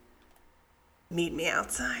disagree, meet me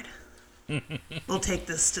outside. We'll take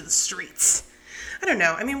this to the streets. I don't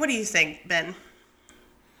know. I mean, what do you think, Ben?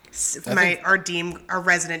 Our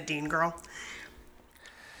resident Dean girl.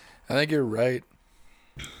 I think you're right.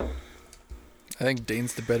 I think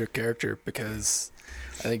Dean's the better character because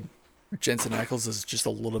I think Jensen Ackles is just a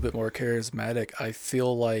little bit more charismatic. I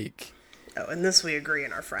feel like... Oh, and this we agree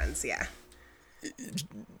in our friends, yeah.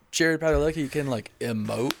 Jared Padalecki can, like,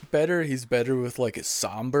 emote better. He's better with, like,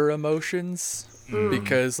 somber emotions.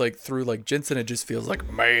 Because, like, through, like, Jensen, it just feels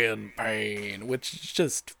like man pain, which is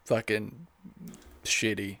just fucking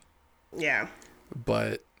shitty. Yeah.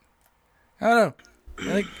 But, I don't know.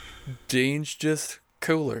 I think Dean's just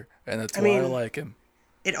cooler, and that's why I like him.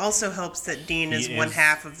 It also helps that Dean is one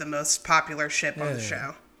half of the most popular ship on the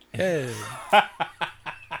show. Hey.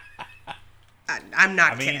 I'm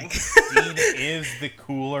not kidding. Dean is the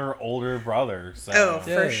cooler older brother. So. Oh,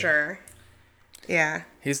 for sure. Yeah.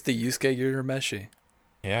 He's the Yusuke Urameshi.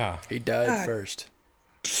 Yeah. He died first.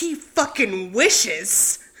 He fucking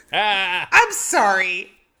wishes. I'm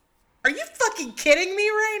sorry. Are you fucking kidding me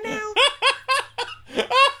right now?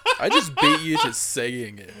 I just beat you just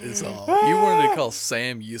saying it is all. You wanted to call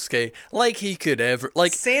Sam Yusuke like he could ever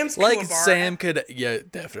Sam's like Kuwabara. Sam could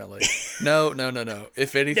definitely. No.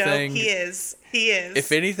 If anything No, he is.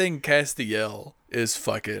 If anything, Castiel is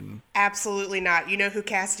fucking absolutely not. You know who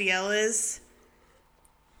Castiel is?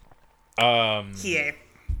 Hiei.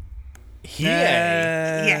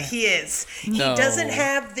 Yeah, he is. He doesn't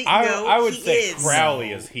have the I would say is.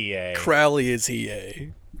 Crowley is Hiei. Crowley is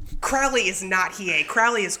Hiei. Crowley is not Hiei.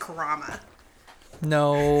 Crowley is Kurama.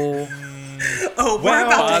 No. Oh, we're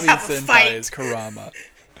about Bobby to have a Senpai fight. is Kurama.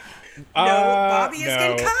 No, Bobby is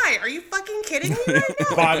no. Genkai. Are you fucking kidding me right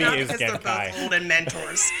now? Bobby Not is because Genkai. they're both old and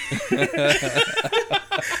mentors.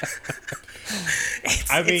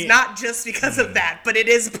 It's not just because of that, but it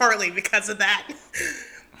is partly because of that.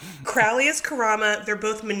 Crowley is Kurama. They're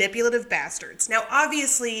both manipulative bastards. Now,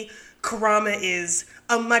 obviously, Kurama is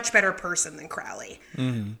a much better person than Crowley.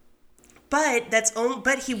 Mm-hmm.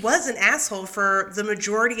 But he was an asshole for the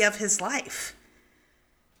majority of his life.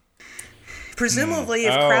 Presumably,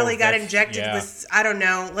 if Oh, Crowley got that's- injected yeah. with, I don't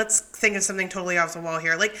know, let's think of something totally off the wall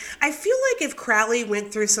here. Like, I feel like if Crowley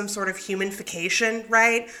went through some sort of humanification,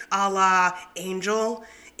 right, a la Angel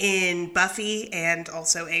in Buffy and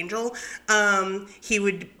also Angel, he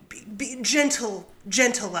would be gentle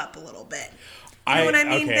up a little bit. You know what I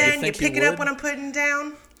mean, okay. Ben? You You think he picking up would? what I'm putting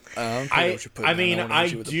down?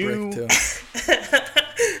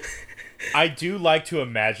 I do like to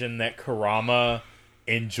imagine that Kurama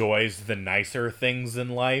enjoys the nicer things in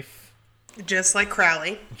life, Just like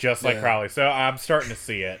Crowley. just like Yeah. Crowley. So I'm starting to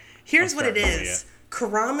see it. Here's I'm what it starting to see is.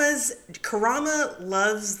 Kurama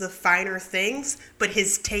loves the finer things, but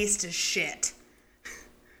his taste is shit.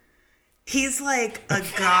 He's like a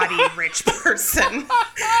gaudy rich person.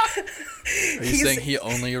 Are you saying he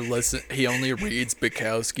only reads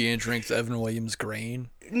Bukowski and drinks Evan Williams Green?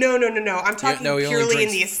 No. I'm talking he only purely in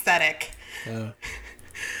drinks- the aesthetic. Yeah.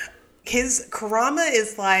 His Kurama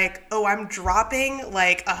is like, oh, I'm dropping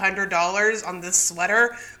like $100 on this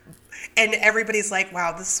sweater. And everybody's like,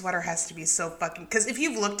 wow, this sweater has to be so fucking... Because if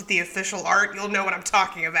you've looked at the official art, you'll know what I'm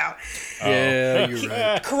talking about. Yeah, you're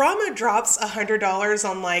right. Kurama drops $100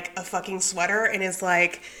 on like a fucking sweater and is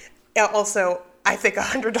like... Also, I think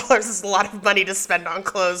 $100 is a lot of money to spend on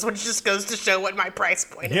clothes, which just goes to show what my price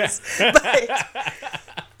point is. But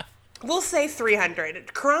we'll say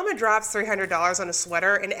 $300. Kurama drops $300 on a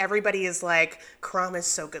sweater, and everybody is like, Kurama is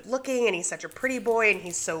so good looking, and he's such a pretty boy, and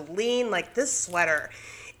he's so lean. Like, this sweater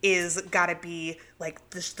is gotta be like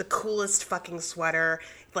the coolest fucking sweater,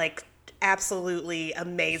 like absolutely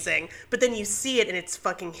amazing. But then you see it and it's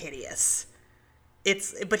fucking hideous.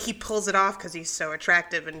 But he pulls it off because he's so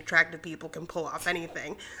attractive, and attractive people can pull off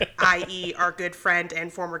anything. I.e. our good friend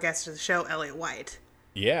and former guest of the show, Elliot White.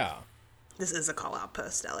 Yeah. This is a call out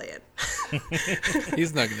post, Elliot.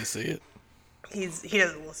 He's not going to see it. He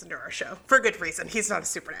doesn't listen to our show for good reason. He's not a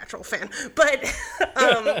Supernatural fan, but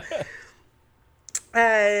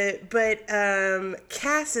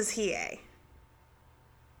Cass is Hiei.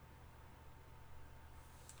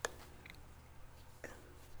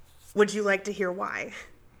 Would you like to hear why?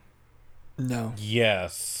 No.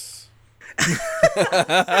 Yes.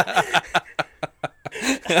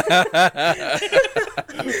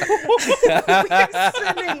 We're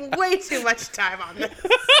spending way too much time on this.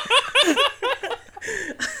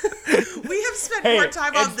 We have spent more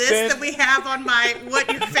time on this than we have on my What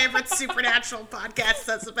Your Favorite Supernatural Podcast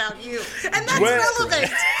Says About You. And that's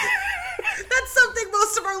relevant. That's something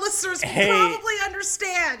most of our listeners will probably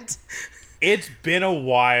understand. It's been a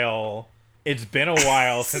while. It's been a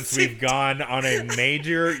while since we've gone on a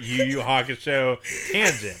major Yu Yu Hakusho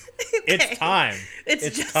tangent. It's time.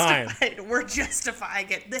 It's time. Justified. We're justifying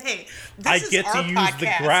it. Hey, this I is get our to use podcast.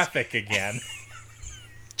 the graphic again.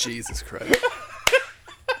 Jesus Christ.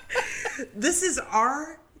 This is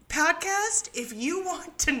our podcast. If you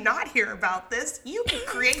want to not hear about this, you can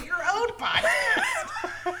create your own podcast.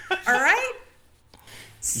 All right?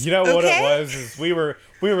 You know what it Okay. was? Is we were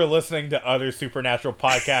listening to other Supernatural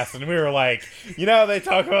podcasts, and we were like, they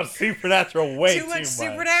talk about Supernatural way too much.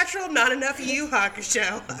 Supernatural, not enough Yu Yu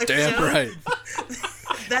Hakusho. A Damn show right.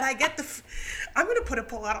 That I get I'm going to put a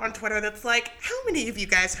poll out on Twitter that's like, how many of you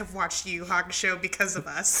guys have watched Yu Yu Hakusho because of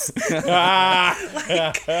us? How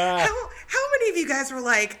many of you guys were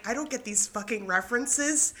like, I don't get these fucking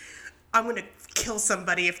references. I'm going to kill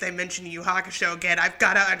somebody if they mention Yu Yu Hakusho again. I've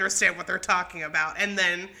got to understand what they're talking about. And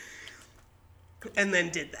then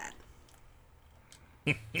did that.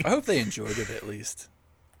 I hope they enjoyed it at least.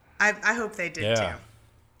 I hope they did Yeah. too.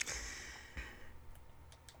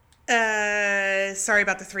 Sorry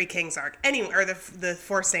about the Three Kings arc. Anyway, or the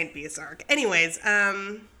Four Saint Beasts arc. Anyways,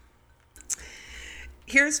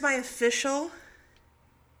 here's my official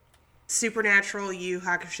Supernatural Yu Yu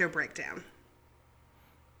Hakusho breakdown.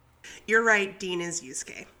 You're right, Dean is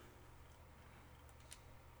Yusuke.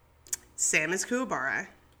 Sam is Kuwabara.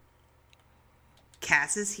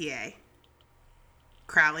 Cass is Hiei.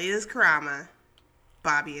 Crowley is Kurama.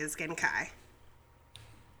 Bobby is Genkai.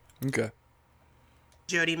 Okay.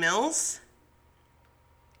 Jody Mills.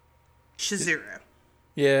 Shizuru.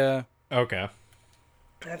 Yeah. Okay.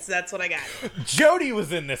 That's what I got. Jody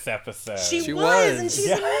was in this episode. She was. was, and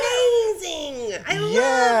she's amazing. I love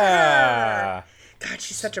her. God,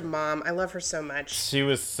 she's such a mom. I love her so much. She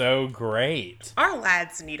was so great. Our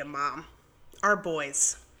lads need a mom. Our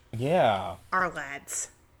boys. Yeah. Our lads.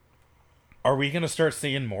 Are we going to start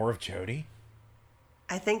seeing more of Jody?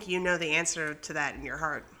 I think you know the answer to that in your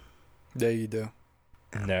heart. Yeah, you do.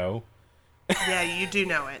 No. Yeah, you do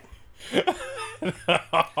know it.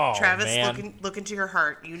 Oh, Travis, man. look into your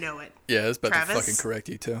heart. You know it. Yeah, I was about Travis? to fucking correct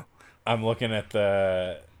you too. I'm looking at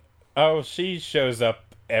the... Oh, she shows up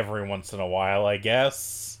every once in a while, I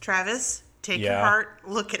guess. Travis, take your Yeah. heart,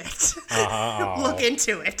 look at it. Uh-huh. Look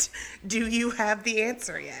into it. Do you have the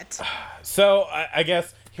answer yet? So, I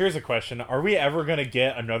guess, here's a question. Are we ever going to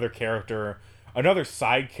get another character, another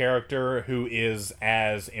side character who is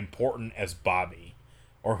as important as Bobby?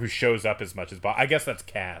 Or who shows up as much as Bobby? I guess that's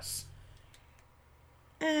Cass.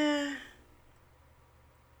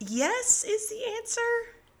 Yes is the answer,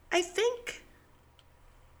 I think.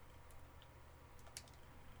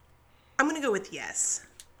 I'm going to go with yes.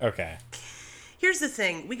 Okay. Here's the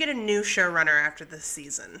thing. We get a new showrunner after this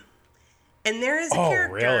season. And there is a Oh,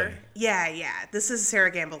 character. really? Yeah. This is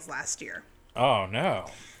Sarah Gamble's last year. Oh, no.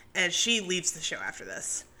 And she leaves the show after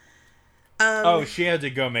this. Oh, she had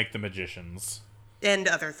to go make the Magicians. And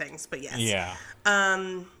other things, but yes. Yeah.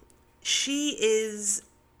 She is,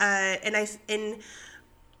 I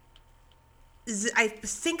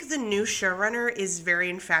think the new showrunner is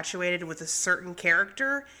very infatuated with a certain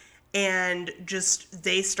character, and just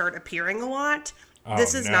they start appearing a lot. Oh,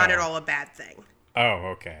 This is no. not at all a bad thing.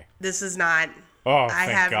 Oh, okay. This is not. Oh, I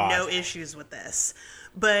thank have God. no issues with this.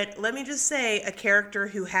 But let me just say, a character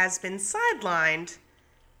who has been sidelined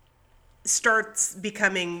starts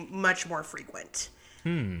becoming much more frequent.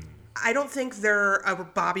 I don't think they're a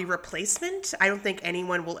Bobby replacement. I don't think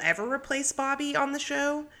anyone will ever replace Bobby on the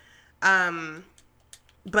show. But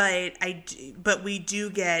we do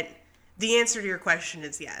get the answer to your question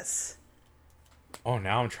is yes. Oh,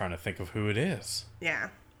 now I'm trying to think of who it is. Yeah.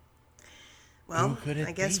 Well, Who could it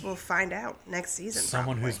I guess be? we'll find out next season.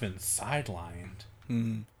 Someone probably. who's been sidelined.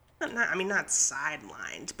 Not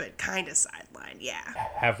sidelined, but kind of sidelined. Yeah.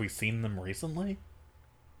 Have we seen them recently?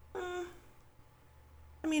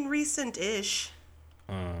 I mean, recent-ish.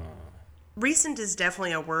 Recent is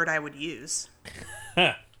definitely a word I would use.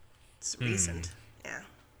 It's recent. Yeah.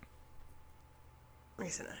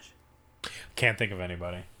 Recent-ish. Can't think of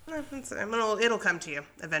anybody. It'll come to you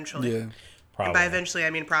eventually. Yeah. And Probably. by eventually,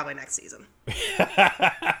 I mean probably next season.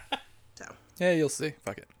 So. Yeah, you'll see.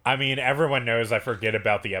 Fuck it. I mean, everyone knows I forget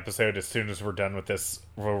about the episode as soon as we're done with this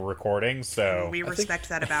recording, so... We respect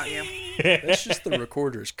that about you. That's just the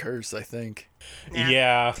recorder's curse, I think.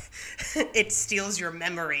 Yeah. It steals your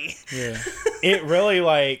memory. Yeah. It really,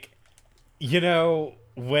 like... You know,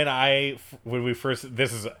 when we first...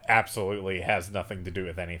 This is absolutely has nothing to do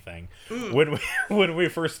with anything. When we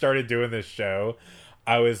first started doing this show,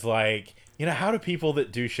 I was like... You know, how do people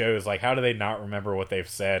that do shows, like, how do they not remember what they've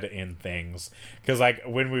said in things? Because, like,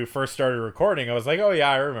 when we first started recording, I was like, oh, yeah,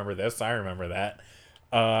 I remember this. I remember that.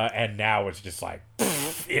 And now it's just like,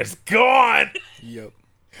 it's gone! Yep.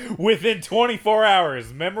 Within 24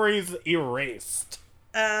 hours, memories erased.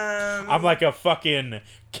 I'm like a fucking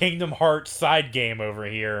Kingdom Hearts side game over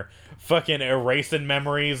here. Fucking erasing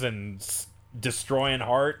memories and destroying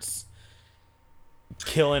hearts.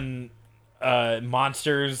 Killing...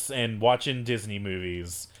 monsters and watching Disney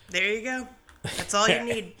movies. There you go. That's all you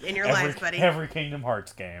need in your life, buddy. Every Kingdom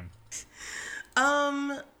Hearts game.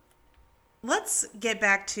 Let's get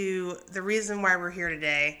back to the reason why we're here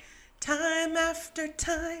today. Time after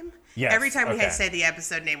time. Yes, Every time we okay. say the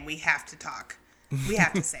episode name, we have to talk. We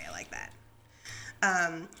have to say it like that.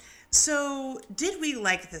 So, did we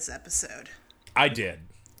like this episode? I did.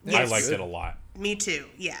 Yes. I liked it a lot. Me too,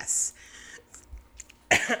 yes.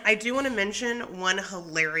 I do want to mention one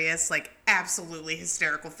hilarious, like, absolutely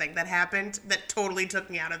hysterical thing that happened that totally took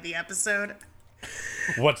me out of the episode.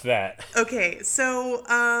 What's that? Okay, so,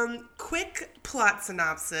 quick plot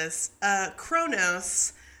synopsis.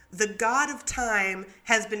 Kronos, the god of time,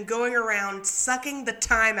 has been going around sucking the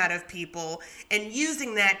time out of people and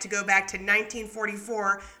using that to go back to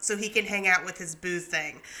 1944 so he can hang out with his boo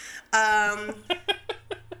thing.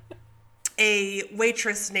 A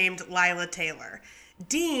waitress named Lila Taylor.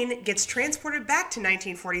 Dean gets transported back to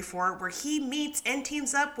 1944 where he meets and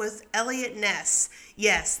teams up with Elliot Ness.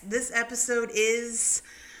 Yes, this episode is...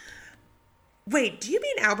 Wait, do you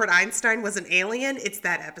mean Albert Einstein was an alien? It's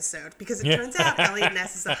that episode, because it turns out Elliot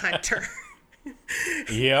Ness is a hunter.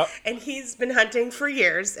 Yep. And he's been hunting for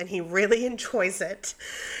years, and he really enjoys it.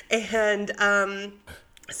 And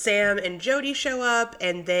Sam and Jody show up,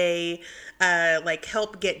 and they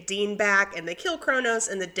help get Dean back, and they kill Kronos,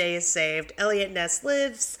 and the day is saved. Elliot Ness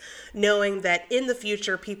lives, knowing that in the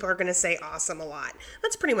future people are going to say awesome a lot.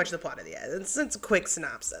 That's pretty much the plot of the end. It's a quick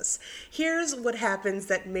synopsis. Here's what happens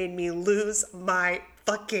that made me lose my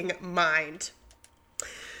fucking mind.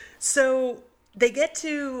 So they get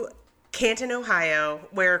to Canton, Ohio,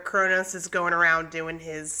 where Kronos is going around doing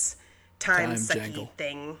his time sucky jangle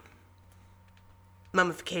thing.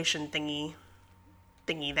 Mummification thingy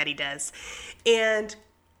that he does. And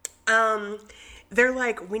they're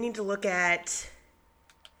like, we need to look at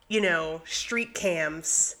street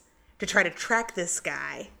cams to try to track this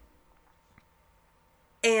guy.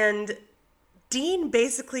 And Dean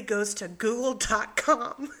basically goes to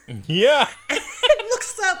google.com Yeah. and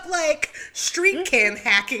looks up, like, street cam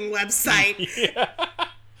hacking website. Yeah.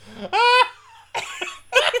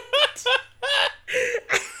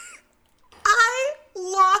 I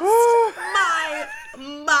lost my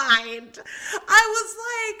mind. I was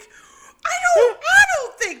like, I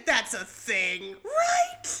don't think that's a thing,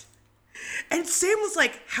 right? And Sam was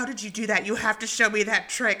like, how did you do that? You have to show me that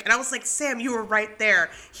trick. And I was like, Sam, you were right there.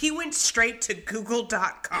 He went straight to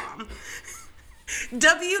google.com.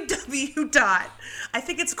 I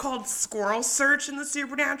think it's called Squirrel Search in the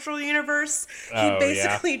Supernatural universe. He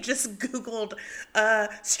basically just Googled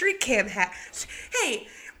street cam hack. Hey,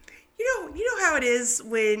 you know how it is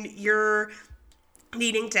when you're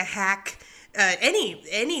needing to hack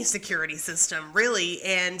any security system, really.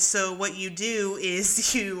 And so what you do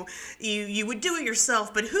is you would do it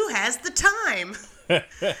yourself, but who has the time? Go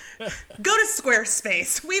to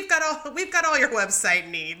Squarespace. We've got all your website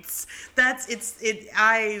needs.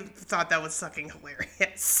 I thought that was fucking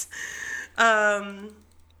hilarious. Oh,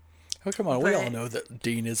 come on. We all know that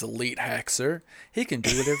Dean is elite hack, sir. He can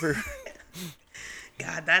do whatever.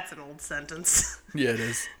 God, that's an old sentence. Yeah, it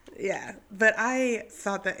is. Yeah, but I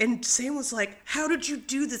thought that, and Sam was like, how did you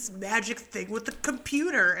do this magic thing with the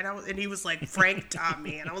computer? And he was like, Frank taught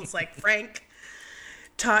me. And I was like, Frank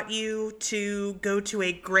taught you to go to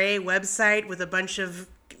a gray website with a bunch of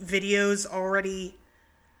videos already,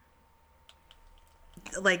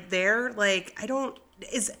 like, there? Like,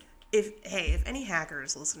 if any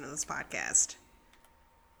hackers listen to this podcast,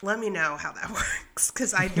 let me know how that works,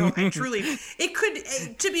 because I truly, it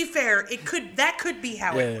could, to be fair, that could be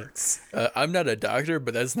how it works. I'm not a doctor,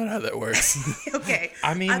 but that's not how that works. Okay.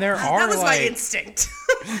 I mean, that was my instinct.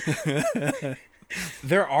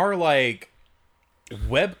 There are, like,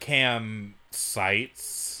 webcam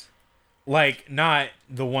sites, like, not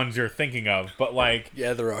the ones you're thinking of, but, like...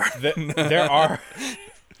 Yeah, there are.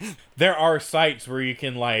 There are sites where you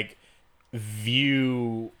can, like,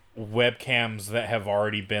 view webcams that have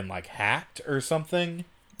already been, like, hacked or something.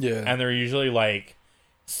 Yeah. And they're usually, like,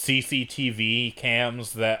 CCTV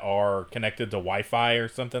cams that are connected to Wi-Fi or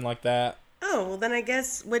something like that. Oh, well, then I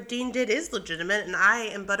guess what Dean did is legitimate, and I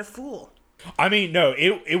am but a fool. I mean, no,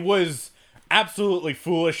 it was absolutely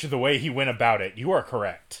foolish the way he went about it. You are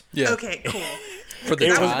correct. Yeah. Okay, cool. For the I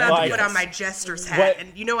was time, about to like- put on my jester's hat,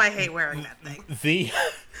 and you know I hate wearing that thing.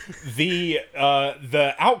 The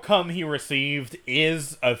outcome he received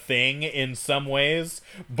is a thing in some ways,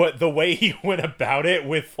 but the way he went about it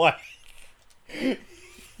with, like,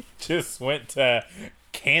 just went to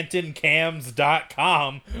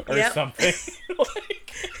cantoncams.com or something.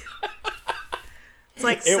 It's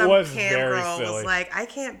like It some was cam very girl silly. was like, I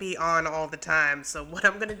can't be on all the time, so what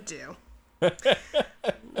I'm gonna do.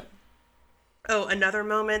 Oh, another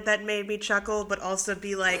moment that made me chuckle, but also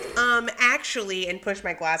be like, actually, and push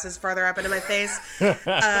my glasses farther up into my face,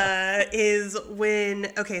 is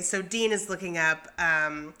when, okay, so Dean is looking up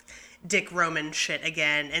Dick Roman shit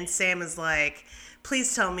again, and Sam is like,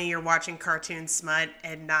 please tell me you're watching cartoon smut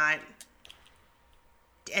and not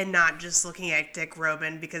just looking at Dick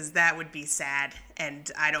Roman, because that would be sad, and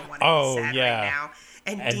I don't want to be sad right now.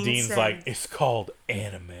 And Dean's said, like, it's called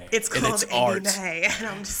anime. it's called it's anime. art. And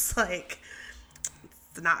I'm just like,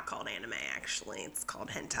 it's not called anime, actually. It's called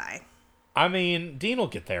hentai. I mean, Dean will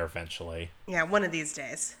get there eventually. Yeah, one of these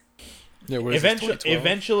days. Yeah, what is this, Eventually, 2012?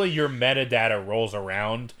 eventually, your metadata rolls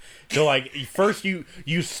around. So, like, first you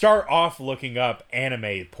start off looking up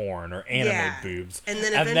anime porn or anime boobs, And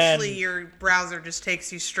then eventually your browser just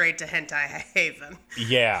takes you straight to Hentai Haven.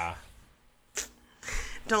 Yeah.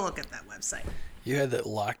 Don't look at that website. You had that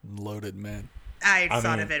locked and loaded, man. I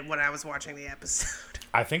thought mean- of it when I was watching the episode.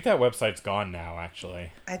 I think that website's gone now,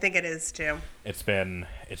 actually. I think it is too. It's been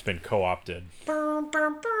co-opted. Oh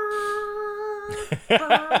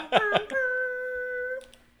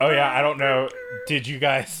Oh yeah, I don't know. Did you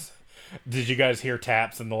guys hear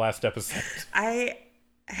taps in the last episode? I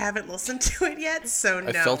haven't listened to it yet, so no.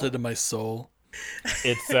 I felt it in my soul.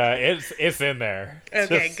 It's in there.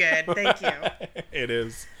 Okay, Just- good. Thank you. It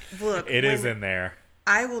is. Look, It is when- in there.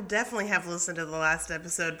 I will definitely have listened to the last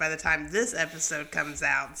episode by the time this episode comes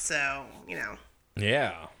out, so,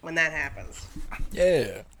 Yeah. when that happens.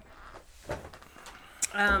 Yeah.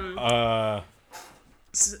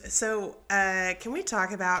 So, can we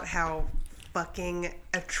talk about how fucking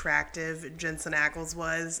attractive Jensen Ackles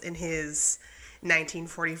was in his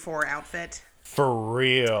 1944 outfit? For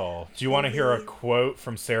real. Do you want to hear a Really? quote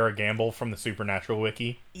from Sarah Gamble from the Supernatural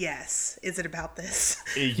Wiki? Yes. Is it about this?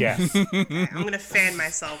 Yes. Okay, I'm gonna fan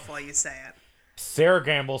myself while you say it. Sarah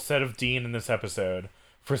Gamble said of Dean in this episode,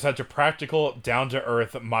 "For such a practical,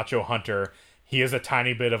 down-to-earth macho hunter, he is a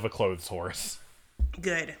tiny bit of a clothes horse."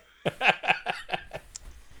 Good.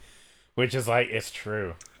 Which is like, it's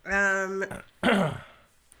true. I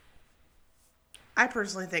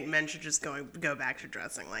personally think men should just go back to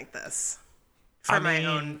dressing like this for I my mean-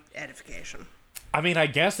 own edification. I mean, I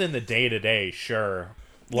guess in the day-to-day, sure.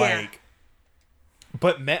 Yeah.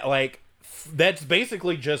 But that's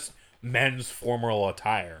basically just men's formal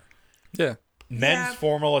attire. Yeah. Men's Yeah.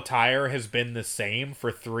 formal attire has been the same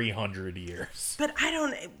for 300 years. But I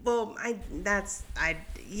don't. Well,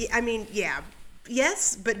 I mean, yeah,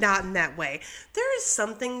 yes, but not in that way. There is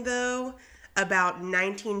something though about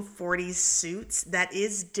 1940s suits that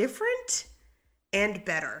is different and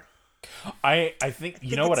better. I think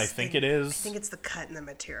you know what I it's think the- it is. I think it's the cut in the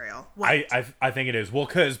material. What? I think it is. Well,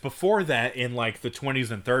 because before that, in like the 20s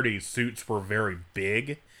and 30s, suits were very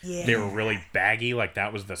big. Yeah. They were really baggy, like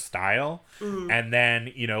that was the style. And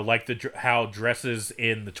then, like how dresses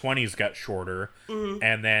in the 20s got shorter,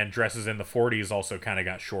 and then dresses in the 40s also kind of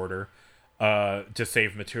got shorter to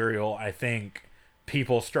save material. I think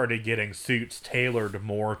people started getting suits tailored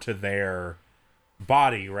more to their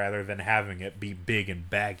body rather than having it be big and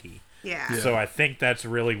baggy. Yeah. So I think that's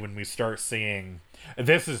really when we start seeing.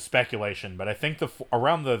 This is speculation, but I think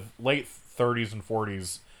around the late 30s and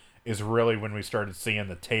 40s is really when we started seeing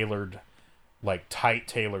the tailored, like tight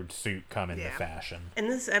tailored suit come into Yeah. fashion. And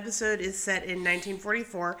this episode is set in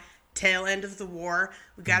 1944, tail end of the war.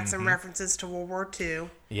 We got some references to World War II.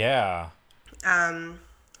 Yeah.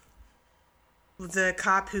 The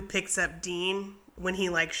cop who picks up Dean when he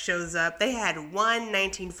shows up, they had one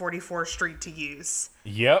 1944 street to use.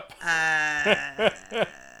 Yep.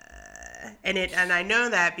 And I know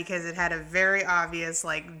that because it had a very obvious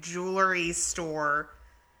jewelry store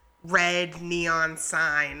red neon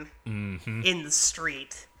sign in the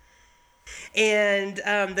street. And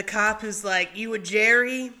the cop who's like, "You a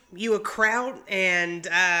Jerry? You a Kraut?" And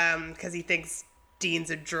because he thinks Dean's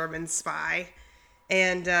a German spy.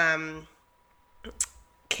 And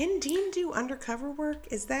can Dean do undercover work?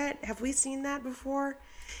 Have we seen that before?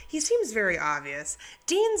 He seems very obvious.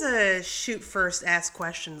 Dean's a shoot first, ask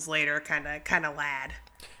questions later kind of lad.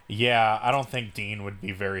 Yeah, I don't think Dean would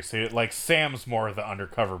be very suited. Like, Sam's more the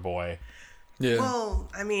undercover boy. Yeah. Well,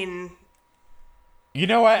 I mean, You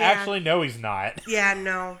know what? Yeah. Actually, no, he's not. yeah,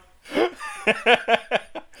 no.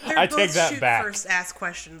 I take that shoot back. first, ask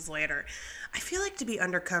questions later. I feel like to be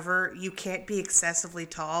undercover, you can't be excessively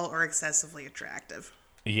tall or excessively attractive.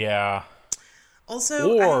 Yeah.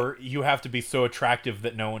 Also, Or you have to be so attractive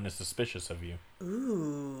that no one is suspicious of you.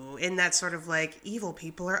 ooh, in that sort of evil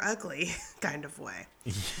people are ugly kind of way.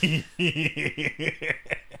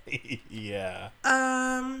 Yeah.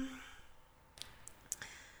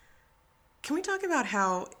 Can we talk about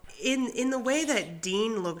how in the way that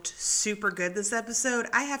Dean looked super good this episode,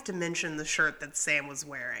 I have to mention the shirt that Sam was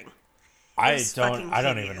wearing. I was fucking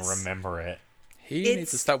don't even hideous. remember it. He it's-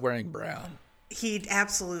 needs to stop wearing brown. He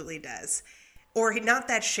absolutely does. Or not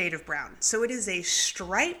that shade of brown. So it is a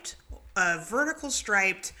vertical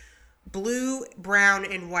striped blue, brown,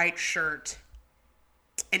 and white shirt.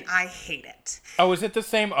 And I hate it. Oh, is it the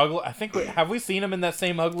same ugly? I think have we seen him in that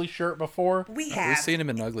same ugly shirt before? We We've have. seen him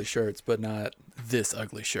in ugly shirts, but not this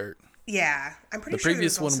ugly shirt. Yeah. I'm pretty The sure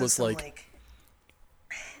previous there's one also was, some,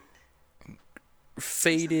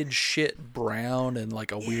 Faded shit brown and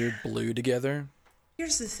a weird blue together.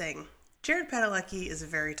 Here's the thing. Jared Padalecki is a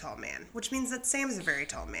very tall man, which means that Sam is a very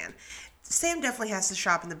tall man. Sam definitely has to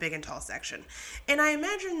shop in the big and tall section. And I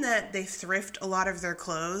imagine that they thrift a lot of their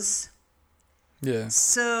clothes. Yeah.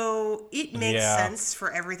 So it makes Yeah. sense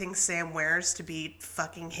for everything Sam wears to be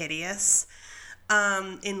fucking hideous.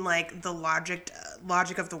 In the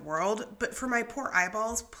logic of the world. But for my poor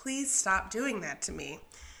eyeballs, please stop doing that to me.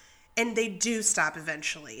 And they do stop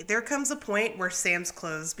eventually. There comes a point where Sam's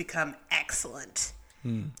clothes become excellent.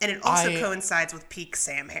 And it also coincides with peak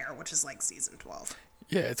Sam hair, which is season 12.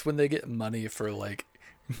 Yeah, it's when they get money for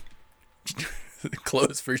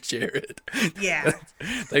clothes for Jared. Yeah.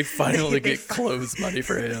 They finally They get clothes money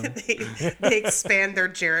for him. they expand their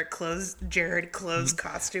Jared clothes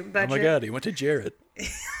costume Oh budget. my god, he went to Jared.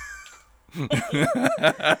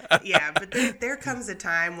 Yeah, but there comes a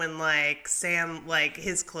time when Sam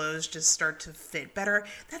his clothes just start to fit better.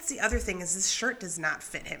 That's the other thing is this shirt does not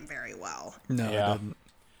fit him very well. No, Yeah. it didn't.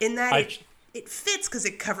 In that I- it fits because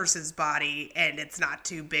it covers his body and it's not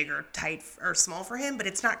too big or tight or small for him, but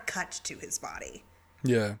it's not cut to his body.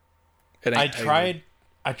 Yeah. It I ain't tailored.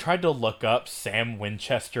 tried to look up Sam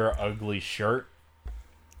Winchester ugly shirt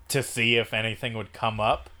to see if anything would come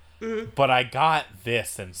up, but I got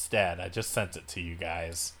this instead. I just sent it to you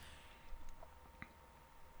guys.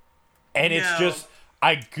 And it's No. just,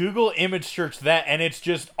 I Google image search that, and it's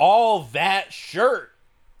just all that shirt.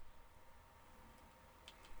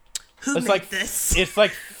 Who It's made like this? It's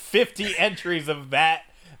like 50 entries of that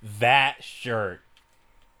shirt.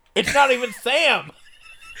 It's not even Sam.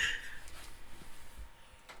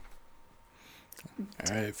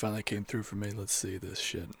 All right, it finally came through for me. Let's see this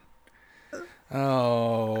shit.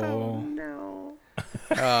 Oh. No.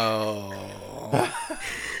 Oh.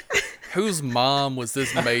 Whose mom was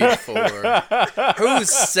this made for? Whose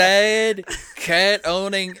sad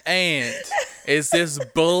cat-owning aunt is this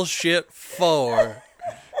bullshit for?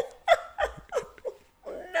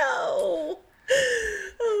 No.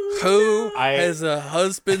 Who I- has a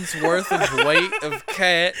husband's worth of weight of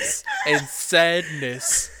cats and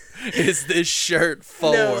sadness is this shirt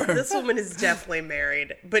for? No, this woman is definitely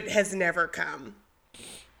married, but has never come.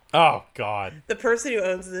 Oh, God. The person who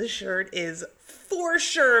owns this shirt is for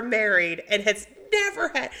sure married and has never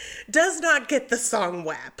had, does not get the song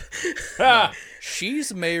WAP.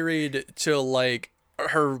 She's married to, like,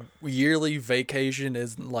 her yearly vacation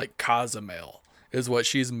is, like, Cozumel, is what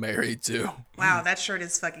she's married to. Wow, that shirt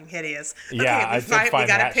is fucking hideous. Yeah, I did find we got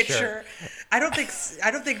that a picture. shirt. I don't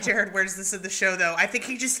think Jared wears this in the show though. I think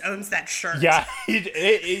he just owns that shirt. Yeah,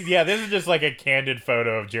 yeah. This is just like a candid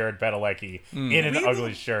photo of Jared Padalecki in an We ugly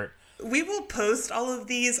will- shirt. We will post all of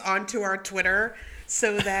these onto our Twitter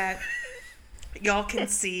so that y'all can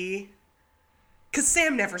see. Because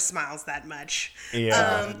Sam never smiles that much.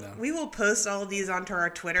 Yeah. No. We will post all of these onto our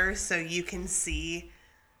Twitter so you can see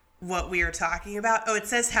what we are talking about. Oh, it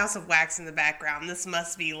says House of Wax in the background. This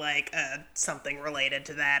must be like something related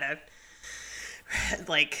to that,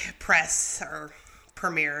 like press or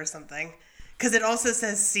premiere or something. Because it also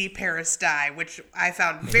says "See Paris Die," which I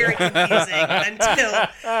found very confusing until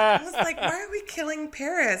I was like, "Why are we killing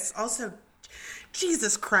Paris?" Also,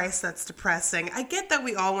 Jesus Christ, that's depressing. I get that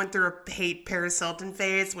we all went through a hate Paris Hilton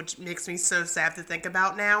phase, which makes me so sad to think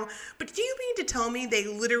about now. But do you mean to tell me they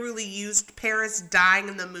literally used Paris dying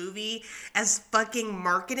in the movie as fucking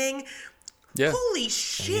marketing? Yeah. Holy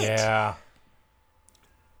shit. Yeah.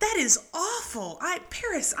 That is awful.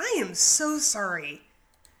 Paris, I am so sorry.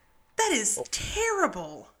 That is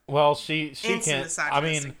terrible. Well, she And can. some I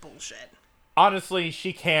misogynistic mean, bullshit. honestly,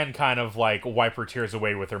 she can kind of like wipe her tears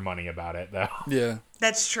away with her money about it, though. Yeah.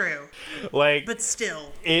 That's true. Like, But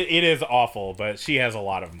still, it is awful, but she has a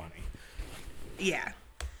lot of money. yeah.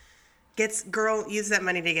 Use that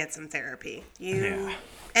money to get some therapy. Yeah.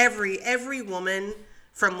 Every woman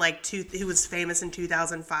from who was famous in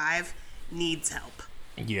 2005 needs help.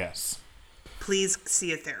 Yes. Please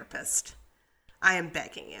see a therapist. I am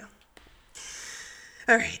begging you.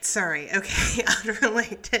 All right, sorry. Okay,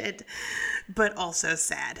 unrelated, but also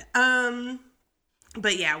sad.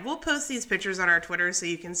 But yeah, we'll post these pictures on our Twitter so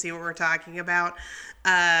you can see what we're talking about.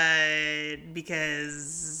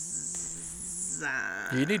 Because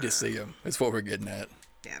You need to see them. That's what we're getting at.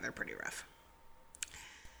 yeah, they're pretty rough.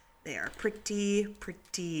 They are pretty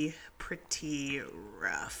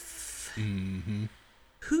rough. Mm-hmm.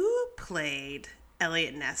 Who played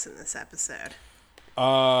Elliot Ness in this episode?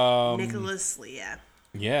 Nicholas Leah.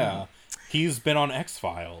 Yeah. He's been on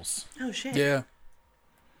X-Files. Oh shit. Yeah.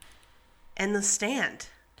 And The Stand.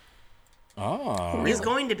 Oh. He's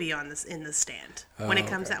going to be on this in The Stand when it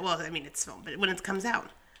comes out. Well, I mean it's filmed, but when it comes out,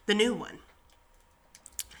 the new one.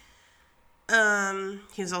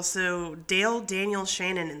 He was also Dale Daniel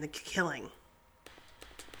Shannon in The Killing,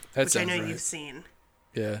 That which I sounds know right. you've seen.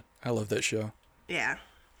 Yeah, I love that show. Yeah.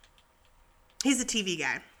 He's a TV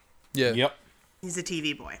guy. Yeah. Yep. He's a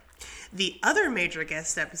TV boy. The other major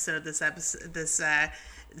guest episode,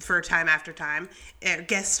 for Time After Time,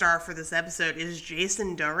 guest star for this episode is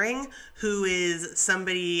Jason Dohring, who is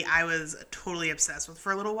somebody I was totally obsessed with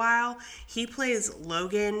for a little while. He plays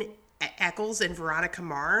Logan Eccles in Veronica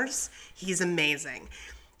Mars. He's amazing.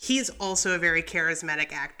 He's also a very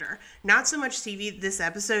charismatic actor. Not so much TV this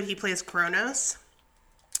episode. He plays Kronos.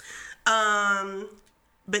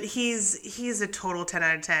 But he's a total 10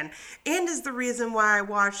 out of 10 and is the reason why I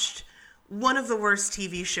watched one of the worst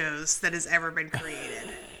TV shows that has ever been created.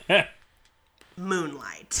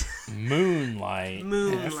 Moonlight. Moonlight. I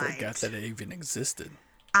Moonlight. forgot that it even existed.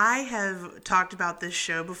 I have talked about this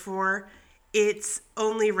show before. It's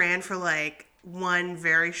only ran for like one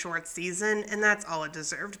very short season, and that's all it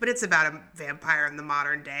deserved. But it's about a vampire in the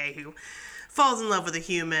modern day who falls in love with a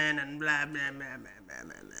human and blah, blah, blah, blah, blah,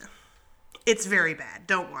 blah, blah. It's very bad.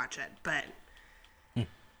 Don't watch it, but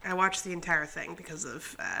I watched the entire thing because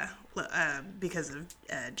of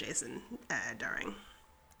Jason Daring.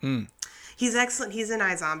 He's excellent. He's in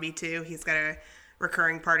iZombie too. He's got a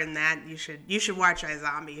recurring part in that. You should watch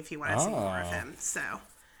iZombie if you want to see more of him. So,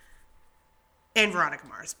 and Veronica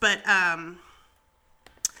Mars, but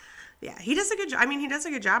yeah, he does a good job. I mean, he does a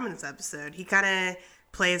good job in this episode. He kind of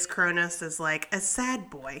plays Kronos as like a sad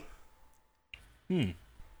boy. A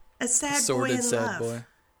sad boy in love. Boy.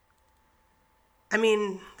 I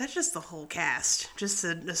mean, that's just the whole cast. Just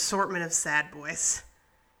an assortment of sad boys.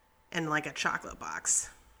 And like a chocolate box.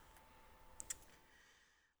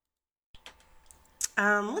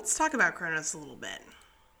 Let's talk about Kronos a little bit.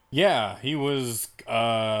 Yeah, he was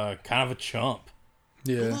kind of a chump.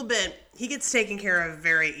 Yeah. A little bit. He gets taken care of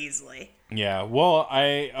very easily. Yeah, well,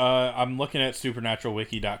 I'm looking at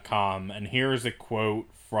supernaturalwiki.com, and here's a quote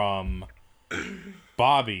from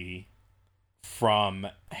Bobby from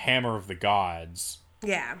Hammer of the Gods.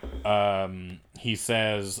 Yeah. He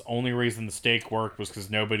says, only reason the stake worked was because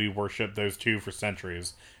nobody worshipped those two for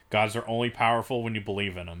centuries. Gods are only powerful when you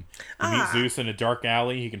believe in them. You meet Zeus in a dark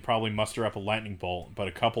alley, he can probably muster up a lightning bolt, but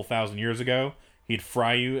a couple thousand years ago, he'd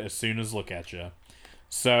fry you as soon as look at you.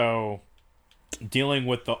 So, dealing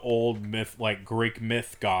with the old myth, like Greek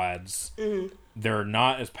myth gods, they're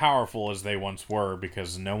not as powerful as they once were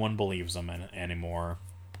because no one believes them anymore.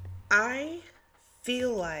 I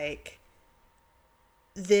feel like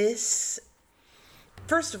this,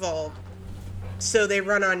 first of all, so they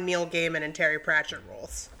run on Neil Gaiman and Terry Pratchett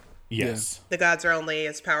rules. Yes. The gods are only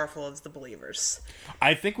as powerful as the believers.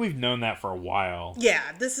 I think we've known that for a while.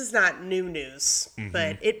 Yeah, this is not new news,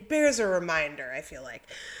 but it bears a reminder, I feel like.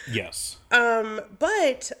 Yes.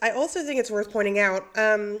 But I also think it's worth pointing out,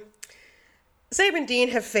 Sam and Dean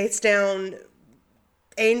have faced down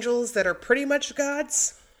angels that are pretty much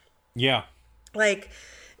gods. Yeah. Like,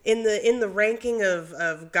 in the ranking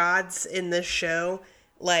of gods in this show,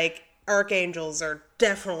 like, archangels are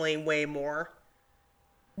definitely way more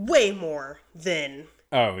than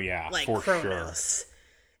Oh yeah, like for Kronos.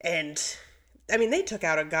 Sure. And I mean, they took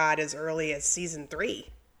out a god as early as season 3.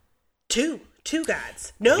 Two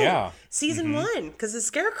gods. No, yeah. Season 1 because the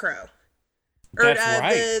Scarecrow. That's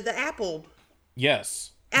right. The Apple.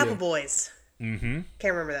 Yes. Apple Boys. Mm-hmm.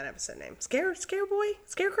 Can't remember that episode name. Scarecrow,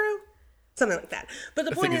 something like that. But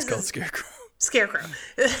the point is, it's called Scarecrow. Scarecrow.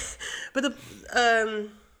 But the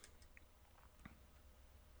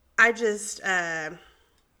I just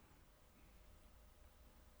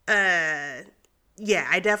yeah,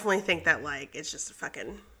 I definitely think that, like, it's just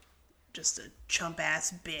a chump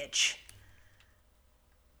ass bitch.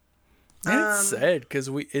 And it's sad because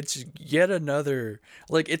it's yet another,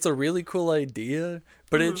 like, it's a really cool idea,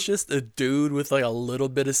 but it's just a dude with like a little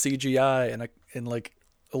bit of CGI and like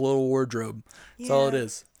a little wardrobe. That's all it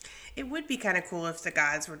is. It would be kind of cool if the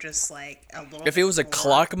gods were just like a little. If it was a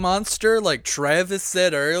clock monster, like Travis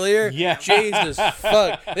said earlier. Yeah. Jesus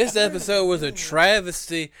fuck. This episode was a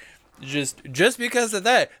travesty. Just because of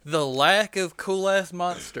that, the lack of cool ass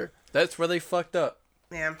monster. That's where they fucked up.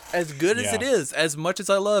 Yeah. As good as it is, as much as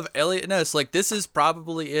I love Elliot Ness, like, this is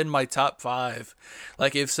probably in my top 5.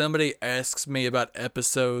 Like, if somebody asks me about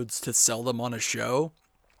episodes to sell them on a show,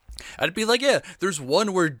 I'd be like, yeah, there's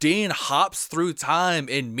one where Dean hops through time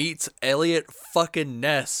and meets Elliot fucking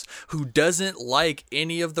Ness, who doesn't like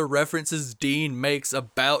any of the references Dean makes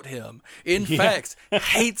about him. In fact,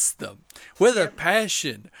 hates them with a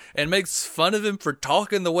passion and makes fun of him for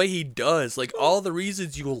talking the way he does. Like, all the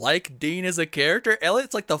reasons you like Dean as a character,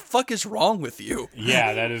 Elliot's like, the fuck is wrong with you?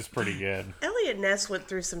 Yeah, that is pretty good. Elliot Ness went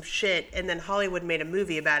through some shit, and then Hollywood made a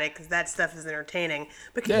movie about it because that stuff is entertaining.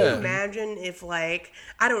 But can you imagine if, like,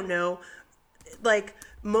 I don't know, like,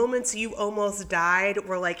 moments you almost died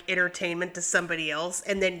were like entertainment to somebody else,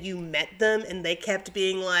 and then you met them and they kept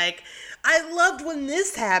being like, I loved when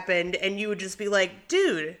this happened, and you would just be like,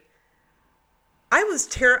 dude,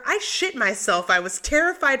 I shit myself. I was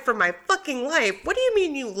terrified for my fucking life. What do you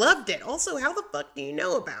mean you loved it? Also, how the fuck do you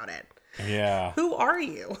know about it? Yeah. Who are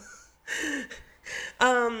you?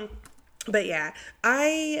 But yeah,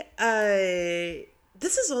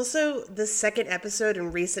 this is also the second episode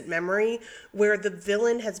in recent memory where the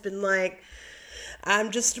villain has been like,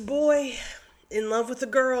 I'm just a boy in love with a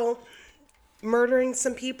girl, murdering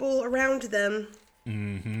some people around them,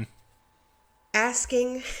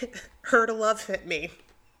 asking her to love me.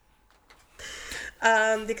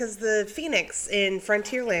 Because the Phoenix in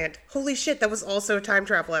Frontierland, holy shit, that was also a time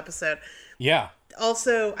travel episode. Yeah.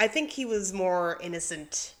 Also, I think he was more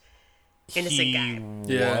innocent guy.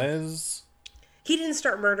 He was. He didn't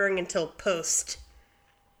start murdering until post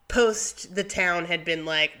the town had been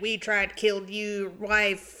like, we tried to kill your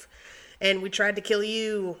wife, and we tried to kill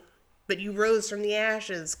you, but you rose from the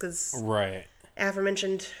ashes, because Right.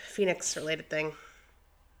 aforementioned Phoenix-related thing.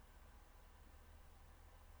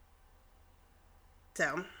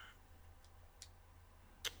 So,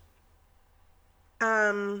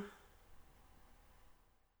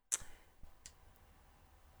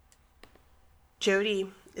 Jodie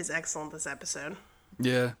is excellent this episode.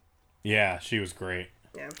 Yeah. Yeah, she was great.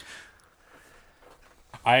 Yeah.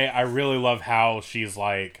 I really love how she's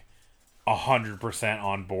like 100%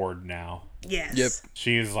 on board now. Yes. Yep.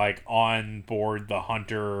 She's like on board the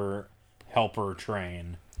hunter helper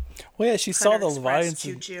train. Well, yeah, she saw Hunter the Express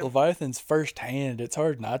choo-choo. Leviathans firsthand. It's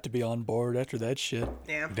hard not to be on board after that shit.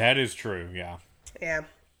 Yeah. That is true, yeah. Yeah.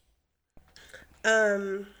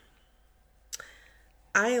 I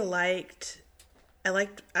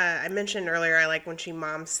mentioned earlier I like when she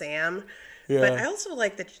mommed Sam, but I also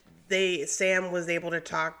like that Sam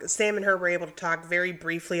and her were able to talk very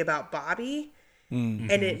briefly about Bobby,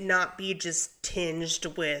 and it not be just tinged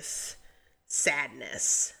with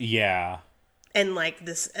sadness Yeah. and like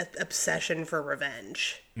this obsession for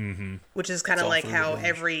revenge, which is kind of all like for how revenge.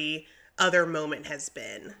 every other moment has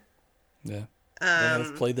been. Yeah. They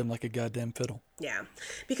have played them like a goddamn fiddle. Yeah,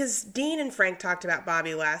 because Dean and Frank talked about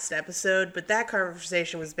Bobby last episode, but that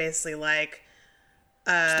conversation was basically like,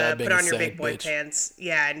 Stop being put a on your sad big boy bitch. pants,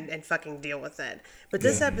 yeah, and fucking deal with it. But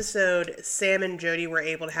this episode, Sam and Jodie were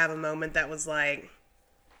able to have a moment that was like,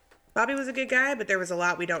 Bobby was a good guy, but there was a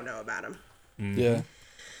lot we don't know about him. Yeah.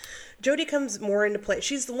 Jodie comes more into play.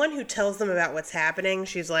 She's the one who tells them about what's happening.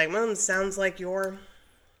 She's like, well, it sounds like your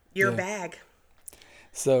bag.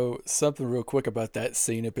 So, something real quick about that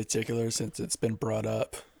scene in particular, since it's been brought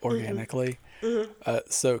up organically.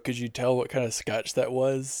 So, could you tell what kind of scotch that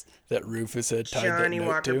was that Rufus had tied Johnny that note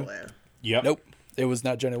Walker to? Blue. Yep. Nope. It was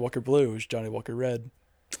not Johnny Walker Blue. It was Johnny Walker Red.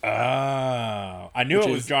 Oh. I knew Which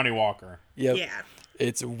it was is- Johnny Walker. Yep. Yeah.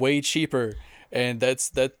 It's way cheaper. And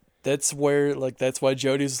that's where, like, that's why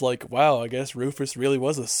Jodie's like, wow, I guess Rufus really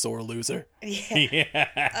was a sore loser.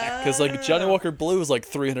 Yeah. Because, like, Johnny Walker Blue is like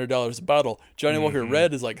 $300 a bottle. Johnny Walker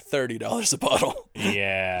Red is like $30 a bottle.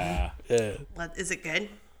 Yeah. Yeah. Is it good?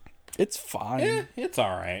 It's fine. Eh, it's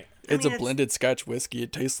all right. It's mean, a blended Scotch whiskey.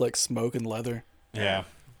 It tastes like smoke and leather. Yeah.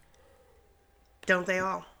 Don't they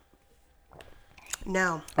all?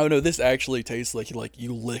 No. Oh no, this actually tastes like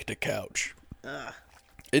you licked a couch.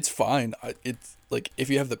 It's fine. It's like if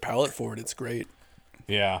you have the palate for it, it's great.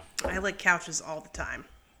 Yeah. I lick couches all the time.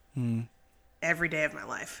 Every day of my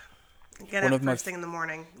life. I get One up of my first thing in the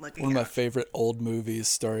morning, lick a One of my couch. favorite old movies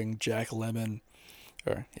starring Jack Lemmon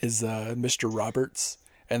is Mr. Roberts,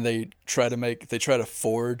 and they try to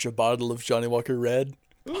forge a bottle of Johnny Walker Red.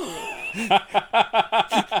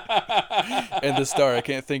 And the star, I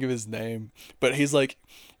can't think of his name, but he's like,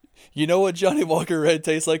 you know what Johnny Walker Red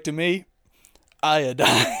tastes like to me?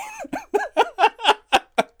 Iodine.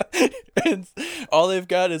 And all they've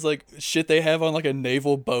got is like shit they have on like a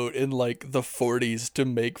naval boat in like the 40s to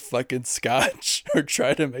make fucking scotch or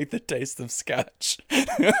try to make the taste of scotch.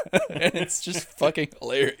 And it's just fucking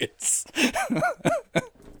hilarious.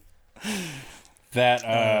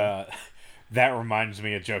 That reminds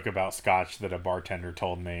me a joke about scotch that a bartender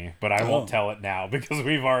told me, but I won't tell it now because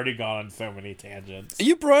we've already gone on so many tangents.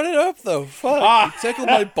 You brought it up though. Fuck. You tickled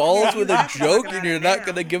my balls with a have to talk joke about and it you're not now.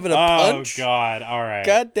 going to give it a Oh punch? God! All right.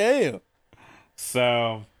 God damn.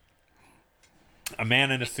 So, a man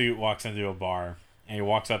in a suit walks into a bar, and he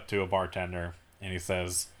walks up to a bartender, and he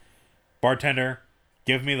says, "Bartender,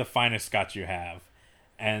 give me the finest scotch you have."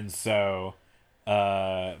 And so,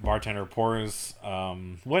 bartender pours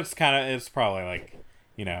it's probably like,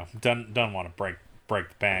 doesn't want to break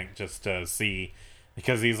the bank just to see,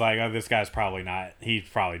 because he's like, oh, this guy's probably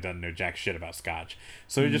doesn't know jack shit about scotch.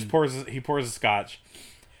 So he just pours the scotch.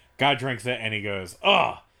 Guy drinks it and he goes,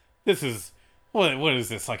 oh, this is what is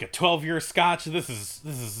this, like a 12-year scotch? This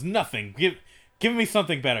is nothing. Give me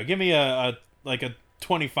something better. Give me a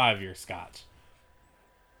 25-year scotch.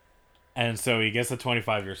 And so he gets a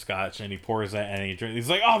 25-year scotch and he pours it and he drinks. He's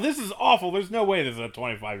like, oh, this is awful. There's no way this is a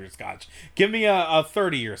 25-year scotch. Give me a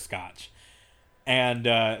 30-year scotch. And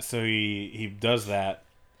so he does that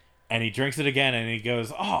and he drinks it again and he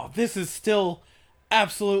goes, oh, this is still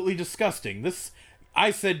absolutely disgusting.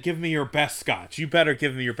 I said give me your best scotch. You better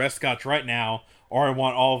give me your best scotch right now or I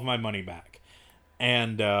want all of my money back.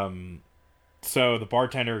 And so the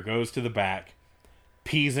bartender goes to the back,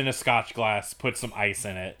 pees in a scotch glass, puts some ice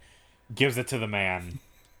in it, gives it to the man,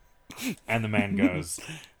 and the man goes,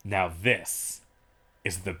 now this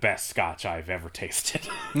is the best scotch I've ever tasted.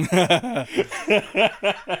 That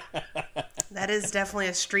is definitely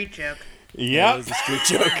a street joke. Yep. was a street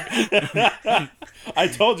joke. I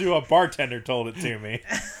told you a bartender told it to me.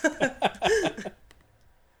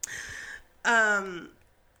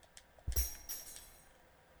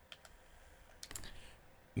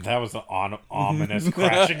 That was an ominous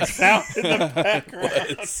crashing sound in the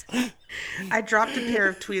background. I dropped a pair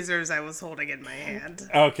of tweezers I was holding in my hand.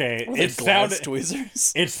 Okay, Were they it glass sounded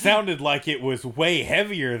tweezers? it sounded like it was way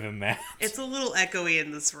heavier than that. It's a little echoey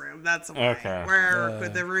in this room. That's why. Okay.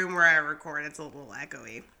 The room where I record, it's a little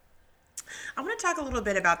echoey. I want to talk a little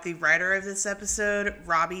bit about the writer of this episode,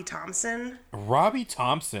 Robbie Thompson. Robbie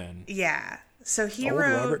Thompson. Yeah. So he Old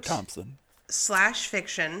wrote Robert Thompson. Slash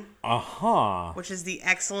Fiction, Uh-huh. which is the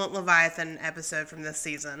excellent Leviathan episode from this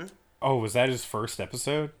season. Oh, was that his first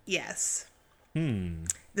episode? Yes.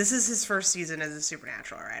 This is his first season as a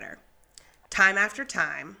supernatural writer. Time After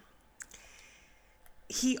Time.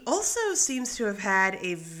 He also seems to have had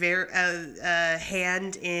a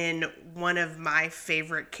hand in one of my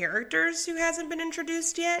favorite characters who hasn't been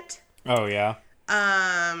introduced yet. Oh, yeah.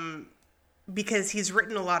 Because he's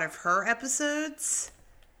written a lot of her episodes.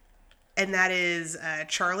 And that is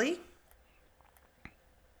Charlie.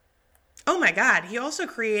 Oh my god, he also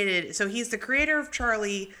created... So he's the creator of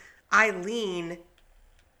Charlie, Eileen,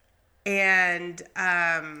 and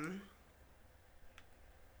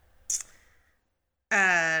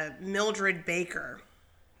Mildred Baker.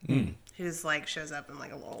 Who's like shows up in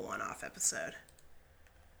like a little one-off episode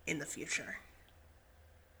in the future.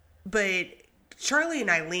 But Charlie and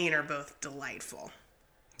Eileen are both delightful.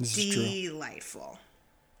 This is true. Delightful.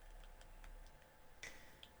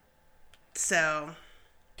 So,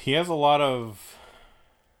 He has a lot of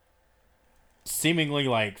seemingly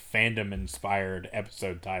like fandom inspired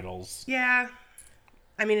episode titles. yeah.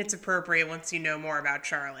 I mean, it's appropriate once you know more about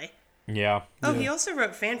Charlie. Yeah. Oh, he also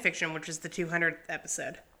wrote fan fiction, which is the 200th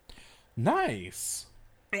episode. Nice.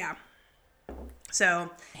 Yeah.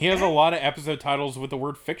 So, He has a lot of episode titles with the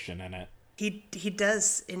word fiction in it. he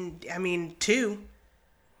does, two,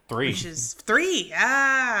 3. which is 3.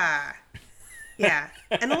 Ah. Yeah.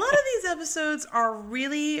 And a lot of these episodes are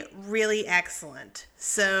really, really excellent.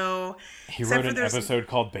 So, He except wrote for an there's- episode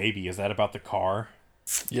called Baby. Is that about the car?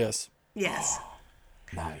 Yes. Yes.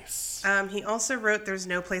 Nice. He also wrote "There's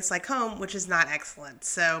No Place Like Home," which is not excellent.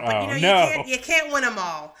 So, but Oh, you no. you can't win them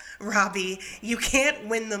all, Robbie. You can't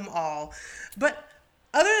win them all. But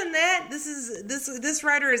other than that, this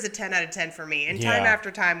writer is a 10 out of 10 for me. And Time Yeah.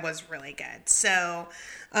 After Time was really good. So,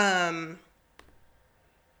 I'm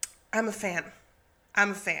a fan.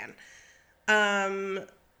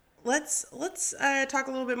 Let's talk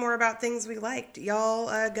a little bit more about things we liked.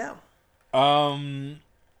 Y'all go.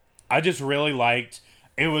 I just really liked,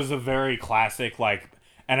 it was a very classic, like,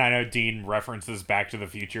 and I know Dean references Back to the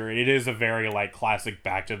Future. It is a very, like, classic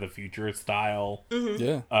Back to the Future style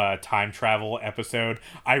Yeah. time travel episode.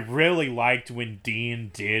 I really liked when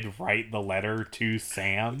Dean did write the letter to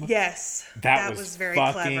Sam. Yes, That was very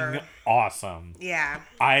fucking clever. awesome. Yeah.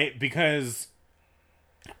 Because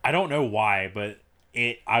I don't know why, but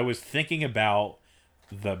I was thinking about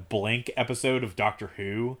the Blink episode of Doctor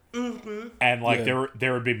Who, and like Yeah.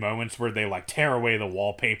 there would be moments where they like tear away the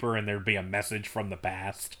wallpaper and there'd be a message from the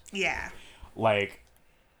past, Yeah. like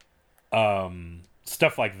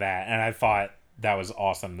stuff like that. And I thought that was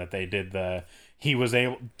awesome that they did Dean was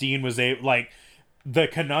able, like, the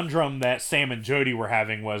conundrum that Sam and Jody were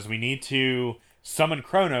having was, we need to summon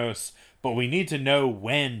Kronos, but we need to know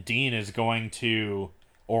when Dean is going to,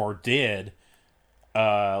 or did,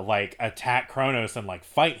 like, attack Kronos and, like,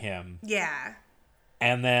 fight him. Yeah.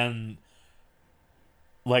 And then,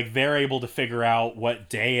 like, they're able to figure out what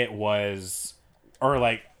day it was, or,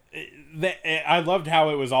 like, I loved how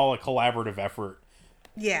it was all a collaborative effort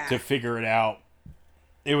Yeah. to figure it out.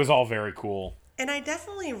 It was all very cool. And I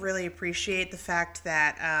definitely really appreciate the fact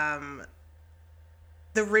that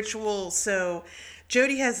the ritual, so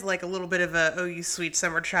Jody has like a little bit of a, oh, you sweet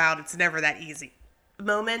summer child, it's never that easy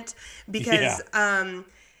moment, because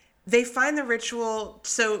they find the ritual.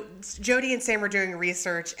 So Jody and Sam are doing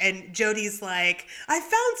research, and Jody's like, I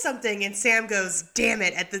found something, and Sam goes, damn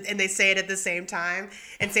it, and they say it at the same time,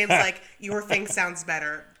 and Sam's like, your thing sounds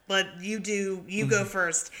better, but you go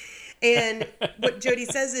first. And what Jody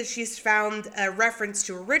says is she's found a reference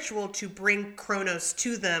to a ritual to bring Kronos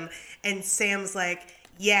to them, and Sam's like,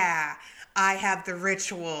 yeah, I have the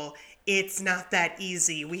ritual. It's not that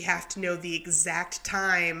easy. We have to know the exact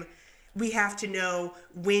time. We have to know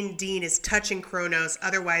when Dean is touching Kronos.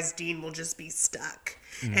 Otherwise, Dean will just be stuck.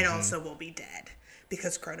 Mm-hmm. And also we'll be dead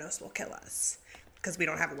because Kronos will kill us because we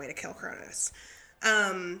don't have a way to kill Kronos.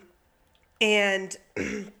 And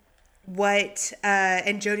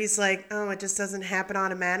and Jody's like, oh, it just doesn't happen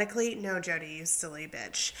automatically. No, Jody, you silly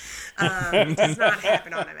bitch. It does not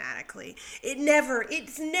happen automatically.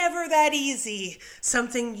 It's never that easy.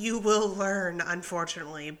 Something you will learn,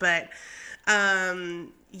 unfortunately. But,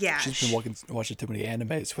 yeah. She's been watching too many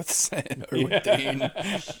animes with Sam or with Dean.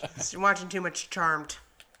 She's watching too much Charmed.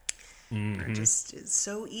 It just is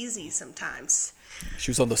so easy sometimes.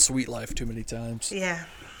 She was on The Sweet Life too many times. Yeah.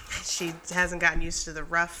 She hasn't gotten used to the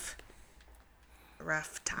rough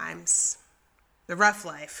times. The rough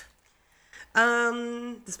life.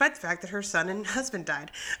 Despite the fact that her son and husband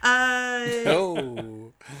died.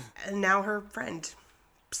 Oh. And now her friend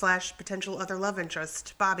 / potential other love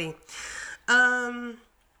interest, Bobby.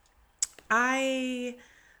 I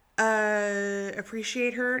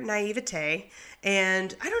appreciate her naivete,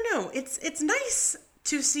 and I don't know, it's nice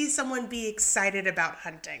to see someone be excited about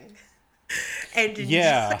hunting and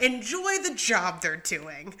enjoy the job they're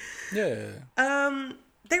doing. Yeah.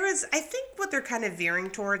 I think what they're kind of veering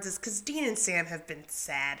towards is because Dean and Sam have been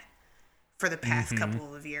sad for the past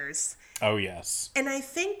couple of years. Oh, yes. And I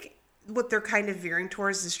think what they're kind of veering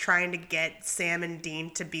towards is trying to get Sam and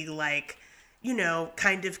Dean to be like, you know,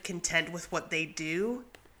 kind of content with what they do.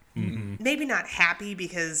 Mm-hmm. Maybe not happy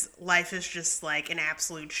because life is just like an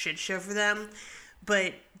absolute shit show for them.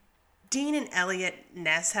 But Dean and Elliot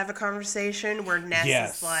Ness have a conversation where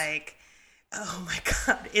Ness is like, oh my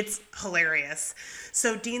God, it's hilarious.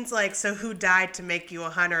 So Dean's like, so who died to make you a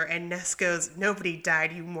hunter? And Ness goes, nobody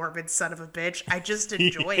died, you morbid son of a bitch. I just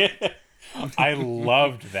enjoy it. I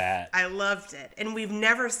loved that. I loved it. And we've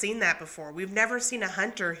never seen that before. We've never seen a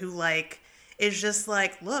hunter who like is just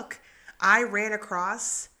like, look, I ran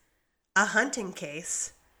across a hunting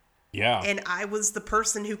case. Yeah. And I was the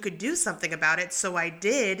person who could do something about it, so I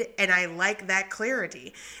did, and I like that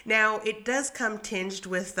clarity. Now, it does come tinged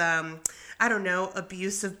with, I don't know,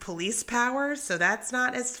 abuse of police power, so that's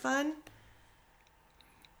not as fun.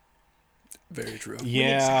 Very true.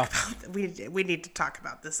 Yeah. We need to talk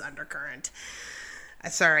about this undercurrent.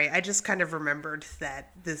 Sorry, I just kind of remembered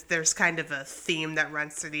that there's kind of a theme that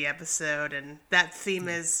runs through the episode, and that theme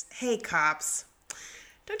is, hey, cops,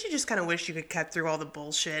 don't you just kind of wish you could cut through all the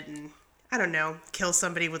bullshit and, I don't know, kill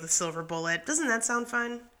somebody with a silver bullet? Doesn't that sound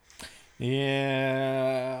fun?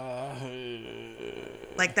 Yeah.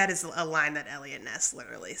 Like, that is a line that Elliot Ness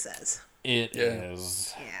literally says. It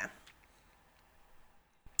is. Yeah.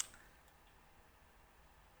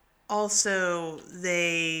 Also,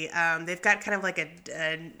 they've got kind of like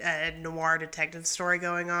a noir detective story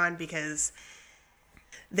going on because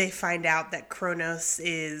they find out that Kronos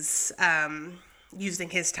is using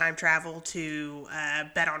his time travel to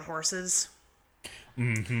bet on horses.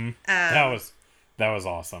 Mm-hmm. That was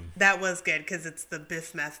awesome. That was good because it's the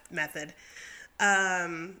Biff method.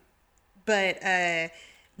 But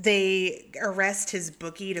they arrest his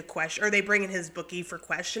bookie to question, or they bring in his bookie for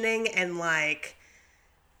questioning, and like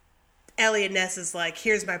Elliot Ness is like,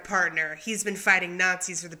 here's my partner. He's been fighting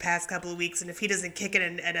Nazis for the past couple of weeks, and if he doesn't kick it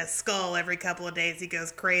in a skull every couple of days, he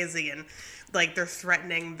goes crazy. And like they're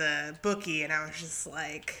threatening the bookie, and I was just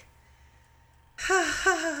like,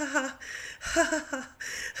 the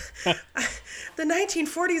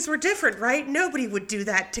 1940s were different, right? Nobody would do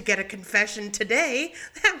that to get a confession today.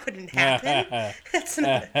 That wouldn't happen. That's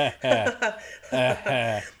not.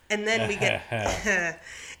 And then we get.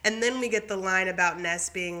 And then we get the line about Ness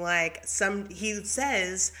being like, he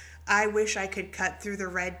says, I wish I could cut through the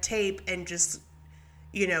red tape and just,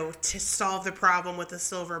 you know, to solve the problem with a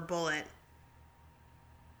silver bullet.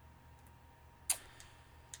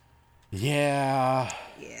 Yeah.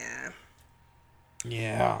 Yeah.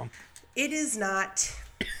 Yeah. It is not.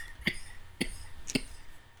 It's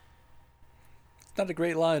not a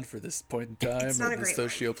great line for this point in time. It's not a the great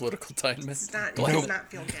socio-political time. It does not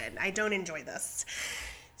feel good. I don't enjoy this.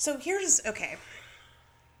 So okay.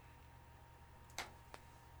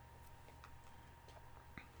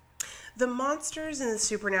 The monsters in the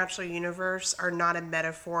supernatural universe are not a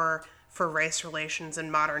metaphor for race relations in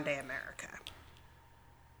modern day America.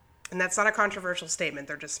 And that's not a controversial statement,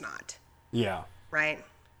 they're just not. Yeah. Right?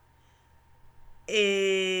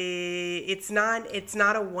 It's not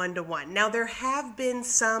a one-to-one. Now, there have been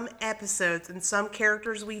some episodes and some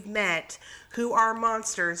characters we've met who are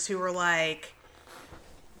monsters who are like,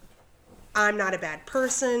 I'm not a bad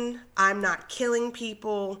person, I'm not killing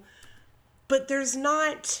people, but there's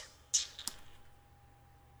not...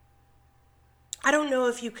 I don't know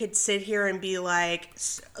if you could sit here and be like,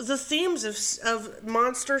 the themes of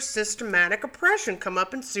monster systematic oppression come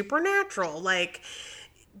up in Supernatural. Like,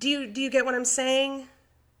 do you get what I'm saying?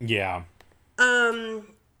 Yeah.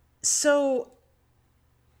 So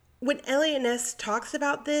when Elliot Ness talks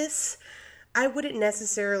about this, I wouldn't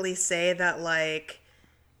necessarily say that, like,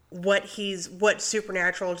 what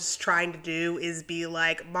Supernatural is trying to do is be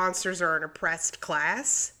like, monsters are an oppressed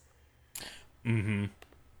class. Mm-hmm.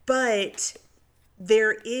 But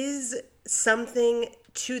there is something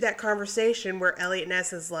to that conversation where Elliot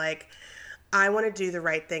Ness is like, I want to do the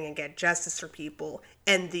right thing and get justice for people.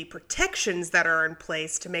 And the protections that are in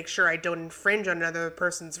place to make sure I don't infringe on another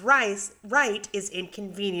person's right is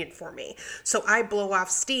inconvenient for me. So I blow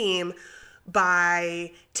off steam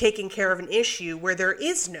by taking care of an issue where there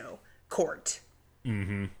is no court.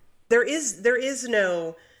 Mm-hmm. There is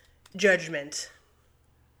no judgment.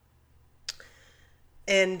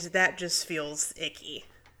 And that just feels icky.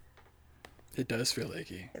 It does feel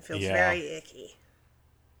icky. It feels very icky.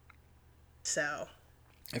 So.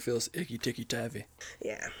 It feels icky ticky taffy.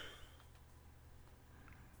 Yeah.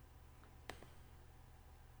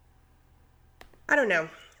 I don't know.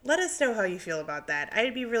 Let us know how you feel about that.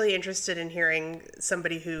 I'd be really interested in hearing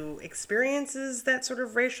somebody who experiences that sort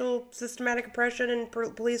of racial systematic oppression and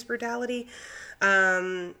police brutality.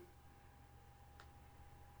 And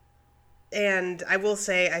I will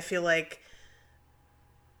say, I feel like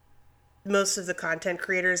most of the content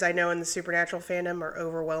creators I know in the Supernatural fandom are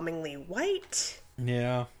overwhelmingly white.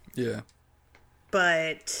 Yeah. Yeah.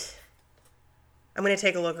 But I'm going to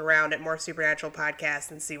take a look around at more Supernatural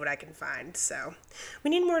podcasts and see what I can find. So we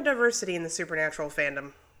need more diversity in the Supernatural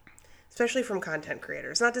fandom, especially from content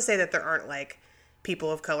creators. Not to say that there aren't, like,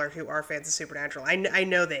 people of color who are fans of Supernatural. I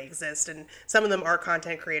know they exist, and some of them are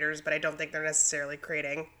content creators, but I don't think they're necessarily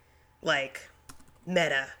creating, like,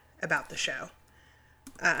 meta about the show.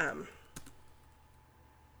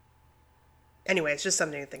 Anyway, it's just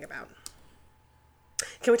something to think about.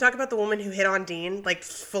 Can we talk about the woman who hit on Dean, like,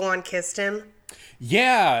 full-on kissed him?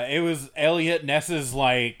 Yeah, it was Elliot Ness's,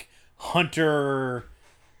 like, hunter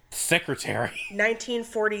secretary.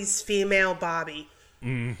 1940s female Bobby.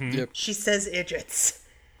 Mm-hmm. Yep. She says idiots.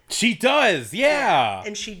 She does, yeah.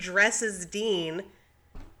 And she dresses Dean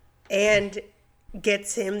and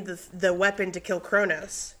gets him the weapon to kill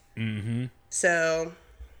Kronos. Mm-hmm. So,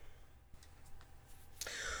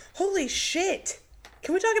 holy shit.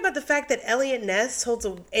 Can we talk about the fact that Elliot Ness holds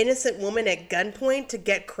an innocent woman at gunpoint to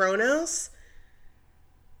get Kronos?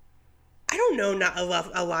 I don't know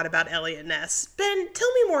a lot about Elliot Ness. Ben,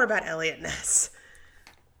 tell me more about Elliot Ness.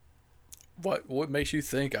 What makes you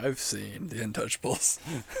think I've seen The Untouchables?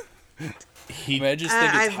 I just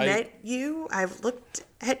think it's I've hype. met you. I've looked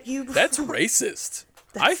at you before. That's racist.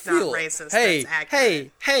 That's I feel not racist. Hey, That's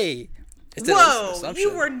accurate. hey. It's an Whoa, assumption.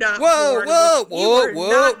 you were not Whoa, born whoa, with, you were whoa,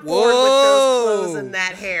 not born with whoa. those clothes and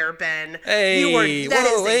that hair, Ben. Hey, That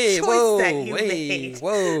whoa, is hey, a choice whoa, that you hey, made.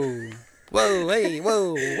 whoa. Whoa, hey,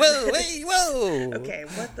 whoa, whoa, hey, whoa. Okay,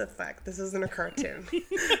 what the fuck? This isn't a cartoon.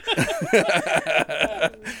 I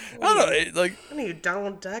don't know, like, I need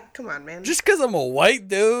Donald Duck. Come on, man. just because I'm a white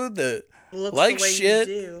dude that Looks likes the way shit.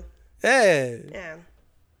 you do. Hey. Yeah.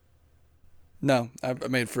 No, I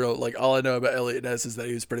mean, for real, like, all I know about Elliot Ness is that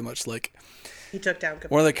he was pretty much like He took down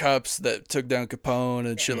Capone. one of the cops that took down Capone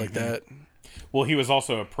and shit like that. Well, he was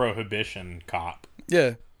also a prohibition cop.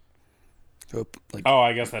 Yeah. So, like, Oh,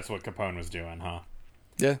 I guess that's what Capone was doing, huh?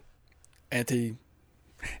 yeah.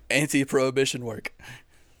 Anti-prohibition work.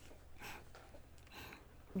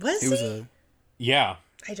 Was He was a Yeah.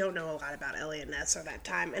 I don't know a lot about Elliot Ness or that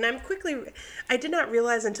time, and I did not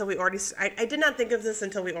realize until we already. I did not think of this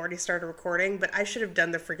until we already started recording, but I should have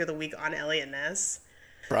done the Freak of the Week on Elliot Ness.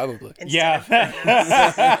 probably. Yeah. Of Kronos.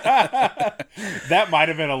 That might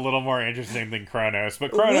have been a little more interesting than Kronos,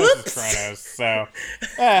 but Kronos Whoops. is Kronos, so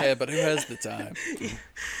Yeah, but who has the time?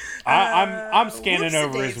 I'm scanning whoopsie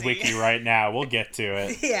over his daisy. wiki right now. We'll get to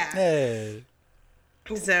it. Yeah. Hey.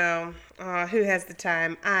 So, who has the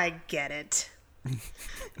time? I get it.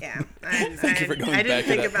 Yeah, Thank you for going I didn't back to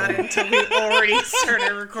think that about it until we already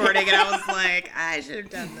started recording, and I was like, I should have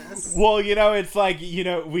done this. Well, it's like,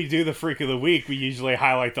 we do the Freak of the Week. We usually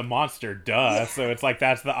highlight the monster, duh. So it's like,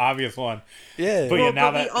 that's the obvious one. Yeah. But yeah, Well,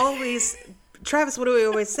 now but we that... always, Travis, what do we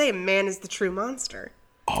always say? Man is the true monster.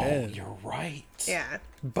 Oh, Yeah. you're right. Yeah,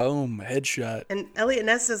 Boom. Headshot. and Elliot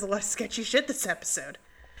Ness does a lot of sketchy shit this episode.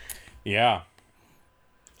 Yeah.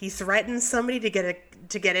 He threatens somebody to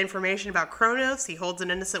get information about Kronos. He holds an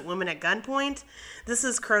innocent woman at gunpoint. This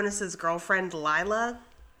is Kronos' girlfriend, Lila,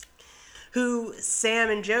 who Sam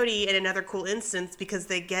and Jody, in another cool instance, because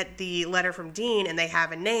they get the letter from Dean and they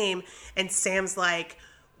have a name, and Sam's like,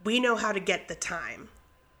 we know how to get the time.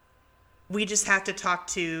 We just have to talk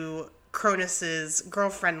to Kronos'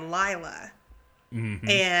 girlfriend, Lila. Mm-hmm.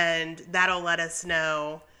 And that'll let us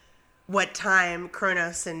know what time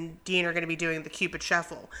Kronos and Dean are going to be doing the Cupid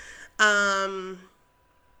Shuffle. And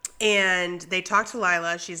they talk to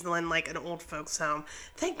Lila. She's in like an old folks home.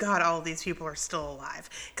 Thank God all of these people are still alive.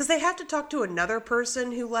 Because they have to talk to another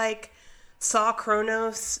person who like saw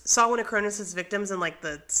one of Kronos' victims in like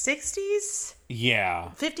the 60s?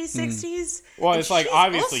 Yeah. 50s, 60s? Well, And it's like, she's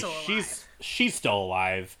obviously, also alive. she's still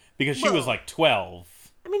alive because she was like 12.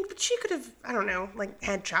 I mean, but she could have, I don't know, like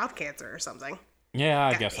had child cancer or something. Yeah,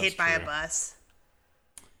 I Got guess hit that's by true. a bus.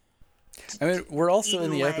 I mean, we're also in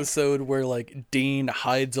Eaten the leg. episode where like Dean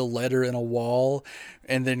hides a letter in a wall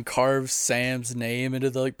and then carves Sam's name into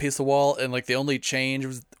the like piece of wall, and like the only change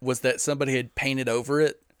was that somebody had painted over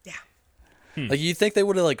it. Yeah. Like you think they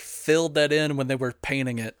would have like filled that in when they were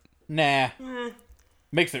painting it. Nah.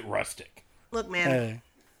 Makes it rustic. Look, man,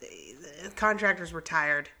 Hey. the contractors were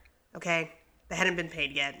tired, okay? They hadn't been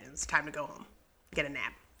paid yet. It was time to go home. Get a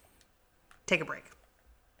nap. Take a break.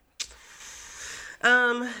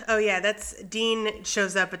 Oh yeah, that's Dean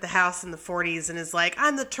shows up at the house in the 40s and is like,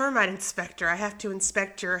 I'm the termite inspector. I have to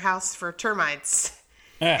inspect your house for termites.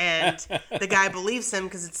 And the guy believes him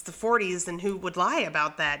because it's the 40s, and who would lie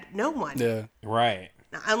about that? No one. Yeah. Right.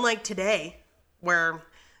 Now, unlike today, where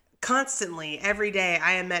constantly, every day,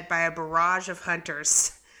 I am met by a barrage of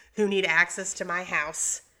hunters who need access to my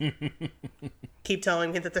house. Keep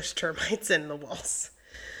telling me that there's termites in the walls.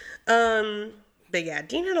 But yeah,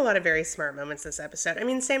 Dean had a lot of very smart moments this episode. I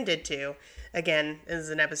mean, Sam did too. Again, this is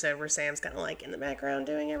an episode where Sam's kind of like in the background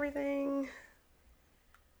doing everything.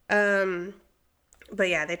 But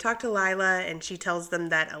yeah, they talk to Lila, and she tells them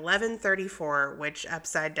that 11:34, which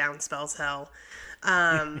upside down spells hell,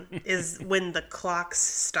 is when the clocks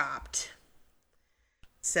stopped.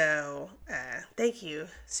 So, thank you,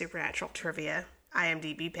 Supernatural Trivia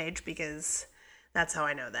IMDb page, because that's how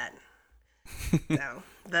I know that. So,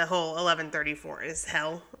 the whole 11:34 is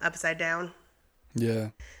hell upside down. Yeah.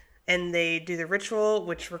 And they do the ritual,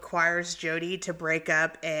 which requires Jody to break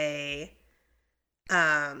up a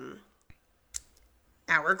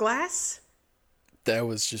hourglass. That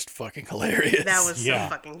was just fucking hilarious. That was Yeah.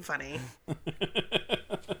 so fucking funny.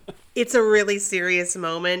 It's a really serious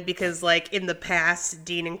moment because, like, in the past,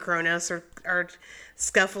 Dean and Kronos are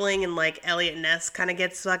scuffling, and like Elliot Ness kind of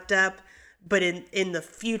gets sucked up. But in the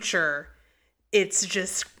future, it's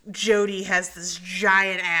just Jody has this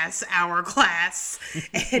giant ass hourglass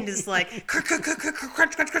and is like crunch, crunch, crunch,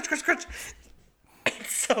 crunch, crunch, crunch, crunch, crunch.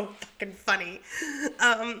 It's so fucking funny.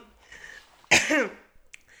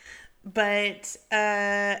 But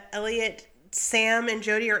Elliot, Sam, and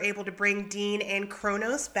Jody are able to bring Dean and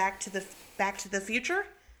Kronos back to the future.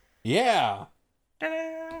 Yeah.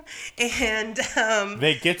 Ta-da. And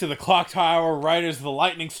They get to the clock tower right as the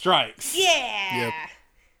lightning strikes. yeah. Yep.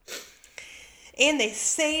 And they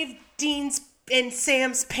save Dean's and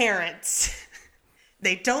Sam's parents.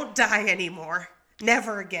 They don't die anymore.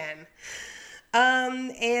 Never again.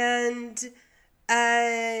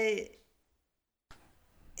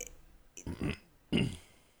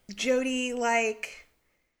 Jody, like,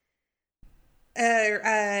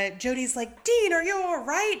 Jody's like, Dean, are you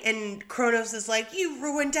alright? And Kronos is like, you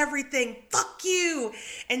ruined everything. Fuck you.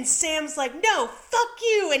 And Sam's like, no, fuck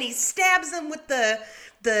you. And he stabs him with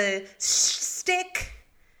the stick.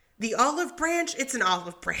 The olive branch? It's an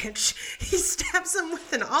olive branch. He stabs him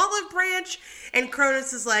with an olive branch, and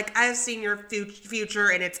Kronos is like, I've seen your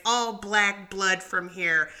future, and it's all black blood from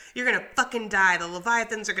here. You're gonna fucking die. The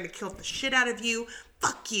Leviathans are gonna kill the shit out of you.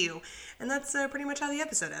 Fuck you. And that's pretty much how the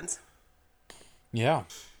episode ends. Yeah.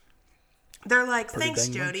 They're like, Pretty thanks,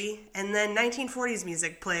 dang much. Jody. And then 1940s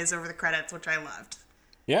music plays over the credits, which I loved.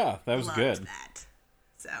 Yeah, that was Loved good. that.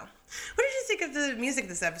 So, what did you think of the music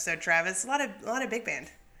this episode, Travis? A lot of big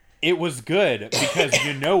band. It was good because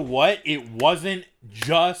you know what? It wasn't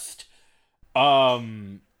just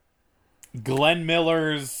Glenn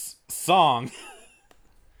Miller's song.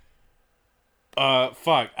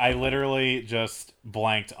 Fuck, I literally just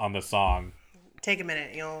blanked on the song. Take a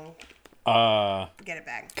minute, you'll get it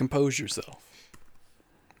back. Compose yourself.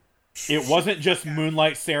 It wasn't just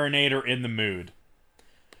Moonlight Serenade or In the Mood.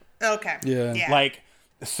 Okay. Yeah. Like,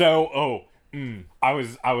 so, I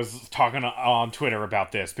was talking on Twitter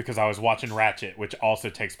about this because I was watching Ratchet, which also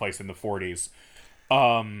takes place in the 40s.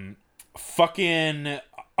 Fucking,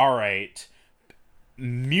 alright.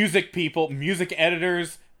 Music people, music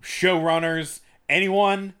editors, showrunners,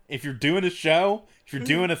 anyone, if you're doing a show, if you're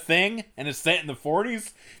doing a thing and it's set in the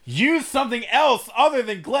 40s, use something else other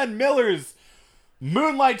than Glenn Miller's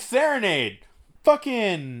Moonlight Serenade.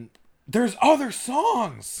 Fucking, there's other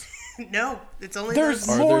songs. No, it's only There's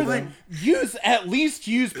those more there than use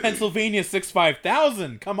Pennsylvania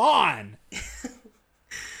 65000. Come on.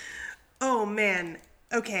 Oh, man.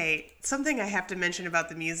 Okay, something I have to mention about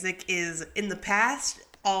the music is, in the past,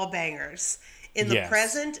 all bangers. In the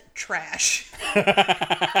present, trash.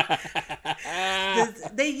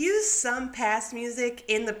 They use some past music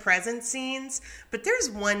in the present scenes, but there's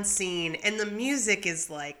one scene, and the music is,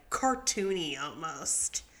 like, cartoony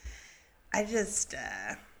almost. I was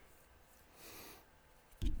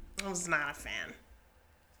not a fan.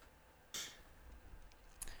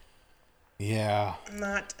 Yeah.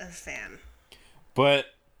 Not a fan. But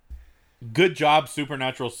good job,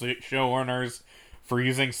 Supernatural showrunners, for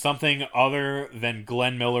using something other than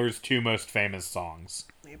Glenn Miller's two most famous songs.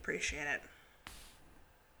 We appreciate it.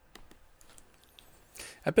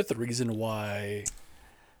 I bet the reason why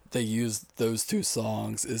they use those two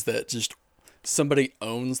songs is that just somebody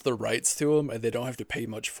owns the rights to them and they don't have to pay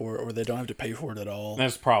much for it, or they don't have to pay for it at all.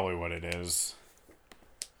 That's probably what it is.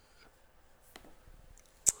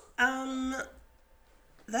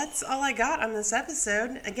 That's all I got on this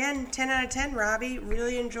episode. Again, 10 out of 10, Robbie.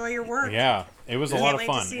 Really enjoy your work. Yeah, it was a lot of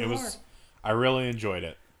fun. It was. I really enjoyed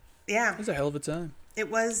it. Yeah. It was a hell of a time. It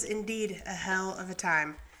was indeed a hell of a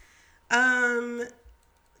time.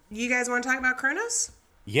 You guys want to talk about Kronos?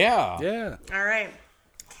 Yeah. Yeah. All right.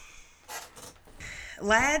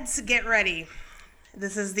 Lads, get ready.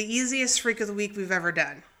 This is the easiest Freak of the Week we've ever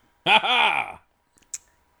done.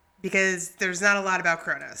 Because there's not a lot about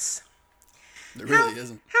Kronos. It really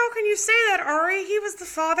isn't. How can you say that, Ari? He was the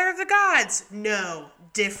father of the gods. No,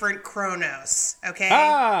 different Kronos,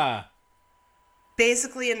 okay?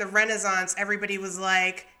 Basically, in the Renaissance, everybody was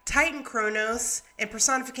like, Titan Kronos and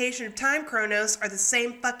personification of time Kronos are the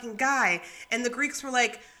same fucking guy. And the Greeks were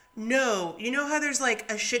like, no. You know how there's like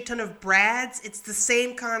a shit ton of Brads? It's the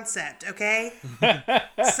same concept, okay?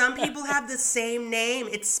 Some people have the same name.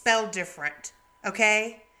 It's spelled different,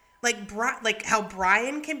 okay? Like how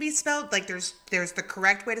Brian can be spelled, like there's the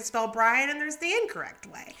correct way to spell Brian and there's the incorrect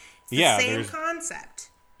way. It's the same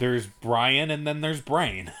concept. There's Brian and then there's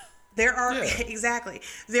Brain. There are exactly.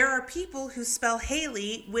 There are people who spell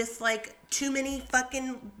Haley with like too many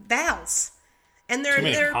fucking vowels. And there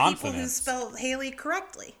are people who spell Haley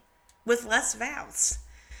correctly with less vowels.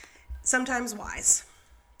 Sometimes wise.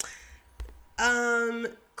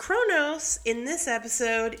 Kronos in this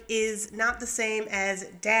episode is not the same as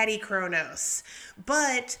Daddy Kronos.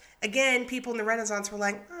 But, again, people in the Renaissance were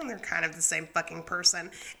like, oh, they're kind of the same fucking person.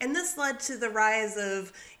 And this led to the rise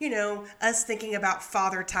of, us thinking about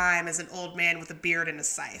Father Time as an old man with a beard and a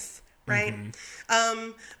scythe, right?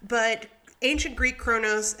 Mm-hmm. But ancient Greek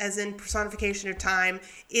Kronos, as in personification of time,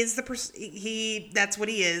 is that's what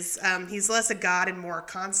he is. He's less a god and more a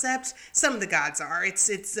concept. Some of the gods are. It's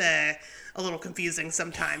a little confusing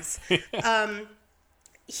sometimes.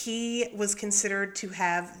 He was considered to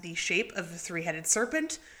have the shape of a three-headed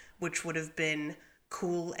serpent, which would have been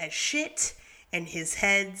cool as shit. And his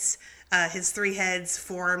three heads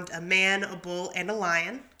formed a man, a bull, and a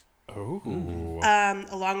lion. Oh.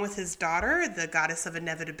 Along with his daughter, the goddess of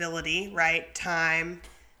inevitability, right? Time,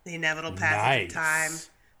 the inevitable passage of time,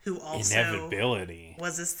 who also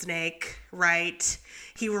was a snake, right?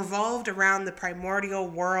 He revolved around the primordial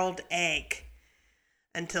world egg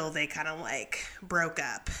until they kind of broke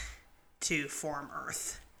up to form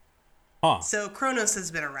Earth. So Kronos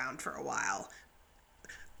has been around for a while.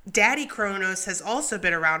 Daddy Kronos has also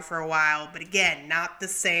been around for a while, but again, not the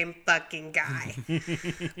same fucking guy. And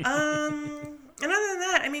other than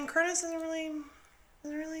that, I mean, Kronos doesn't really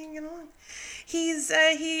get along.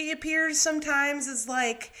 He appears sometimes as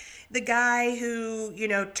the guy who,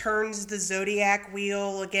 turns the zodiac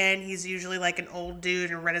wheel. Again, he's usually like an old dude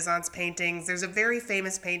in Renaissance paintings. There's a very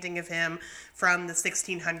famous painting of him from the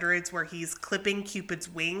 1600s where he's clipping Cupid's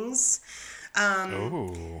wings.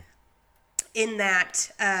 In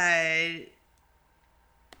that,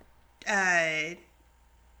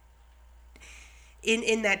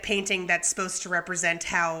 in that painting, that's supposed to represent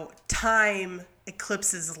how time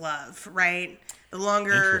eclipses love, right? The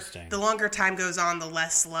longer time goes on, the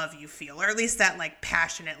less love you feel, or at least that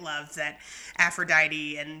passionate love that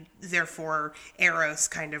Aphrodite and therefore Eros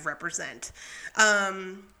kind of represent.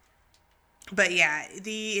 But yeah,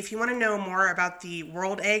 if you want to know more about the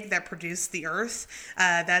world egg that produced the Earth,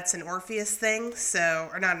 that's an Orpheus thing.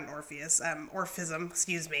 Or not an Orpheus, Orphism,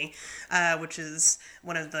 excuse me, which is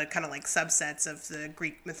one of the kind of subsets of the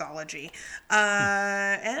Greek mythology.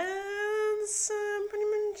 And that's pretty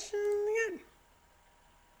much good.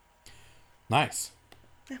 Nice.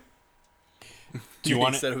 Yeah. Do you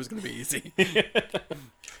want? Said it was going to be easy.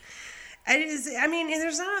 There's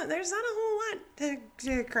not a whole lot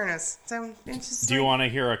to Kronos. So it's just. Do you want to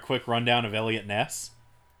hear a quick rundown of Elliot Ness?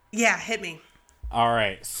 Yeah, hit me. All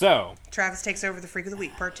right, so Travis takes over the Freak of the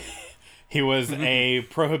Week, part 2. He was a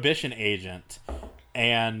prohibition agent,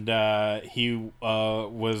 and he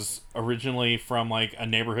was originally from like a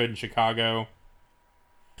neighborhood in Chicago.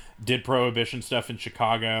 Did prohibition stuff in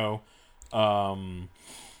Chicago.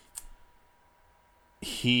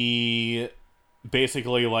 He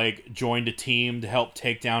basically like joined a team to help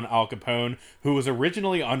take down Al Capone, who was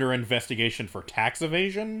originally under investigation for tax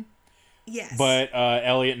evasion. Yes. But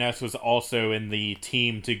Elliot Ness was also in the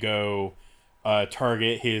team to go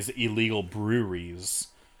target his illegal breweries.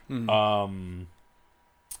 And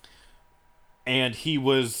he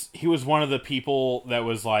was one of the people that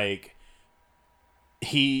was like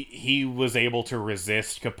he was able to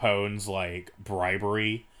resist Capone's like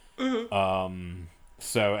bribery.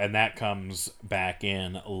 So, and that comes back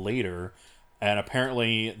in later. And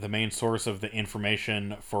apparently the main source of the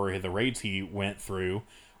information for the raids he went through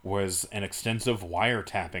was an extensive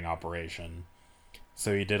wiretapping operation.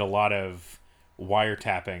 So he did a lot of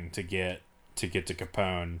wiretapping to get to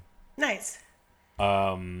Capone. Nice.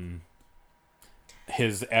 Him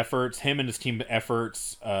and his team's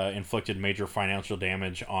efforts inflicted major financial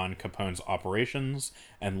damage on Capone's operations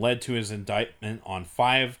and led to his indictment on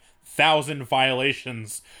 5,000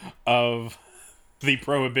 violations of the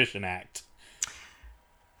Prohibition Act.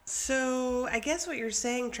 So, I guess what you're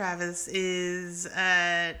saying, Travis, is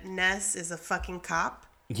Ness is a fucking cop,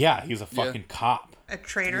 Yeah, he's a fucking cop. a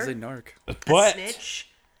traitor, He's a narc. a But snitch,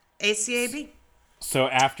 ACAB. so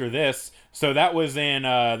after this, so that was in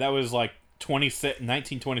that was like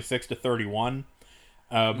 1926 to 31.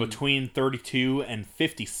 Between 32 and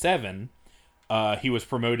 57, he was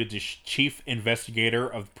promoted to chief investigator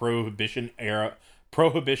of Prohibition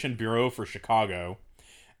Bureau for Chicago.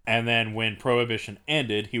 And then when Prohibition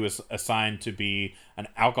ended, he was assigned to be an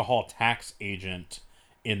alcohol tax agent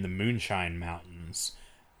in the Moonshine Mountains.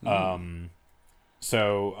 Wait,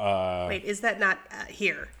 is that not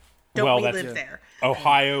here? Don't Well, we that's- live there?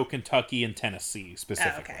 Ohio, Kentucky, and Tennessee, Oh,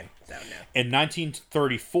 specifically. okay. So, no. In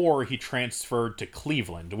 1934, he transferred to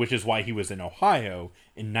Cleveland, which is why he was in Ohio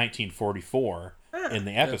in 1944 in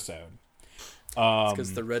the episode.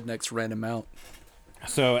 Because the rednecks ran him out.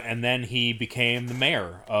 So, and then he became the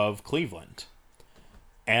mayor of Cleveland.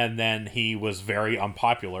 And then he was very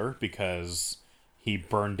unpopular because he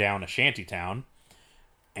burned down a shantytown.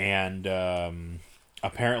 And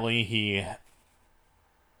apparently he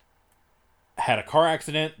had a car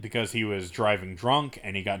accident because he was driving drunk,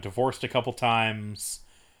 and he got divorced a couple times.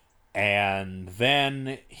 And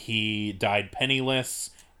then he died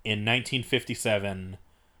penniless in 1957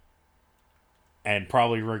 and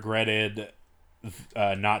probably regretted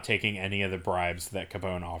not taking any of the bribes that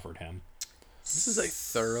Capone offered him. This is a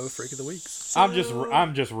thorough Freak of the Week. I'm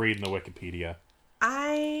just reading the Wikipedia.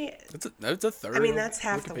 It's a thorough. I mean, that's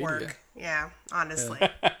half the Wikipedia. work. Yeah, honestly.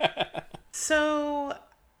 So,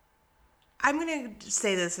 I'm going to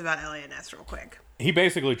say this about Elliot Ness real quick. He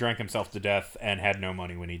basically drank himself to death and had no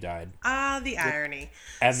money when he died. The irony.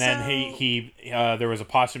 And then he there was a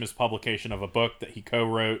posthumous publication of a book that he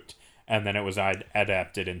co-wrote, and then it was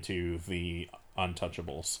adapted into The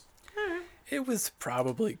Untouchables. It was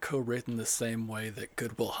probably co-written the same way that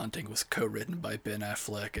Good Will Hunting was co-written by Ben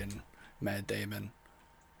Affleck and Matt Damon.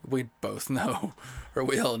 We both know, or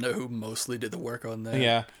we all know who mostly did the work on that.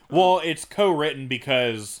 Yeah. Well, it's co-written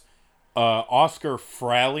because Oscar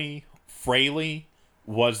Fraley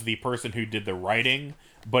was the person who did the writing,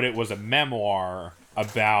 but it was a memoir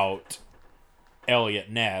about Elliot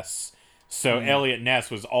Ness. So Elliot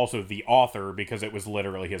Ness was also the author because it was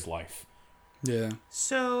literally his life. Yeah.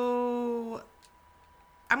 So,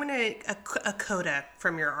 I'm going to... A coda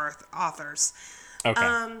from your authors.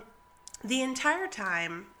 Okay. The entire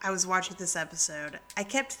time I was watching this episode, I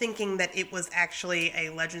kept thinking that it was actually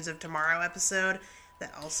a Legends of Tomorrow episode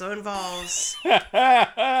that also involves going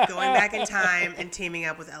back in time and teaming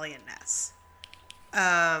up with Elliot Ness.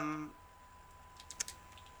 I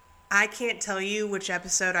can't tell you which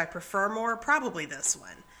episode I prefer more, probably this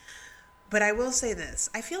one. But I will say this.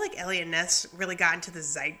 I feel like Elliot Ness really got into the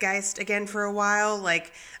zeitgeist again for a while.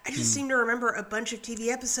 Like, I just seem to remember a bunch of TV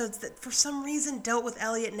episodes that for some reason dealt with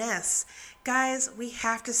Elliot Ness. Guys, we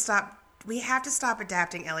have to stop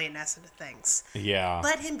adapting Elliot Ness into things. Yeah.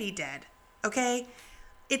 Let him be dead, okay?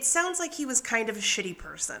 It sounds like he was kind of a shitty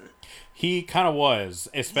person. He kind of was,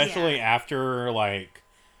 especially after, like,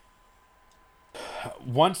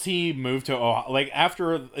 once he moved to Ohio, like,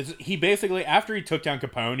 after he took down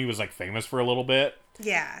Capone, he was, like, famous for a little bit.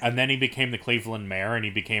 Yeah. And then he became the Cleveland mayor, and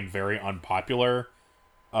he became very unpopular.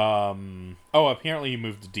 Apparently he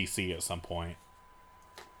moved to D.C. at some point.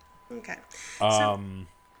 Okay.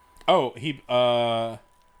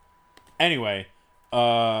 Anyway,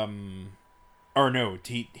 Or no,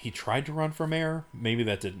 he tried to run for mayor. Maybe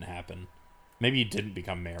that didn't happen. Maybe he didn't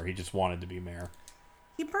become mayor. He just wanted to be mayor.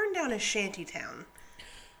 He burned down a shantytown.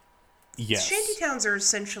 Yes. Shantytowns are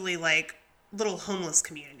essentially like little homeless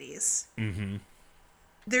communities. Mm-hmm.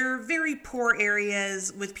 They're very poor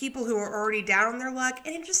areas with people who are already down on their luck,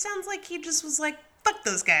 and it just sounds like he just was like, fuck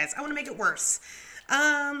those guys. I want to make it worse.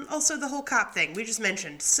 Also, the whole cop thing we just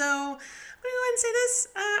mentioned. So, I'm going to go ahead and say this.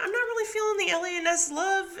 I'm not really feeling the LANS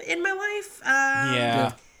love in my life.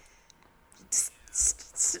 Yeah.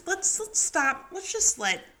 Let's stop. Let's just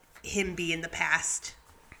let him be in the past.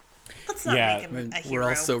 Let's not make him a hero. We're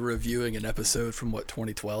also reviewing an episode from,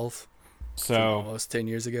 2012? So almost 10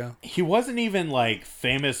 years ago. He wasn't even, like,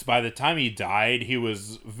 famous by the time he died. He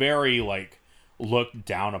was very, like, looked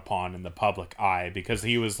down upon in the public eye because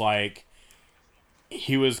he was, like...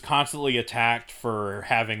 He was constantly attacked for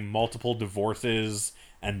having multiple divorces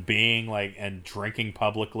and being, like... And drinking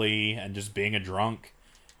publicly and just being a drunk.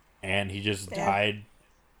 And he just died.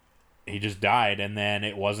 He just died. And then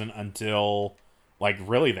it wasn't until, like,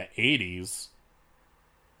 really the 80s...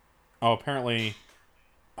 Oh, apparently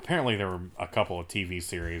there were a couple of TV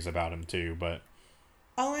series about him too, but...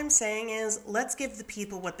 All I'm saying is, let's give the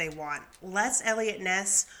people what they want. Less Elliot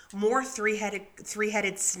Ness, more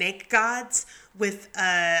three-headed snake gods with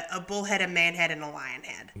a bullhead, a manhead, and a lion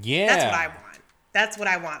head. Yeah. That's what I want. That's what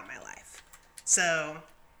I want in my life. So,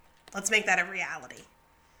 let's make that a reality.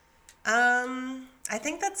 I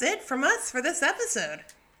think that's it from us for this episode.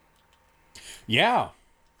 Yeah.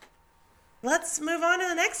 Let's move on to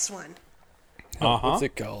the next one. What's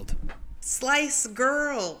it called? Slice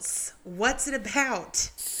Girls. What's it about?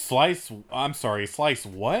 Slice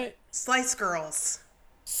what? Slice Girls.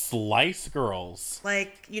 Slice Girls.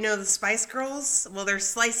 Like, you know the Spice Girls? Well, they're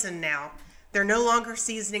slicing now. They're no longer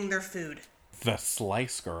seasoning their food. The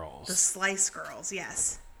Slice Girls. The Slice Girls,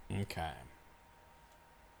 yes. Okay.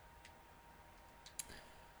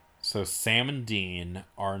 So Sam and Dean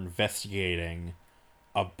are investigating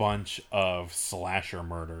a bunch of slasher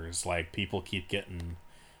murders. Like, people keep getting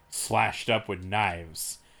slashed up with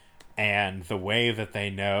knives. And the way that they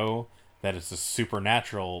know that it's a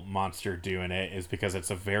supernatural monster doing it is because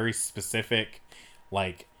it's a very specific,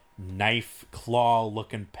 like, knife claw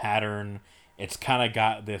looking pattern. It's kind of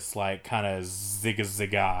got this, like, kind of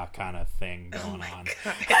zigga kind of thing going on.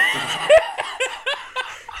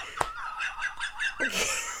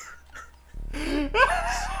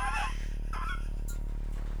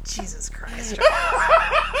 Jesus Christ.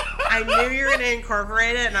 I knew you were going to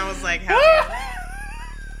incorporate it, and I was like,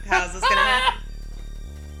 how's this going to happen?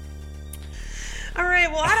 All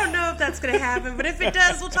right, well, I don't know if that's going to happen, but if it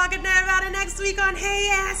does, we'll talk about it next week on Hey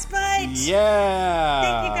Ass Butt. Yeah.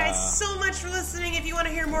 Thank you guys so much for listening. If you want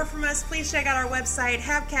to hear more from us, please check out our website,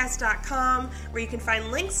 habcast.com, where you can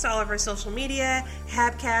find links to all of our social media,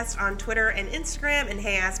 Habcast on Twitter and Instagram, and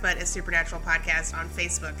Hey Ass Butt is Supernatural Podcast on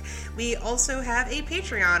Facebook. We also have a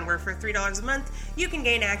Patreon, where for $3 a month, you can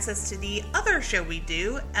gain access to the other show we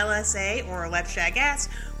do, LSA, or Let's Shag Ass,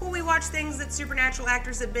 where we watch things that supernatural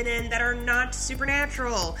actors have been in that are not supernatural.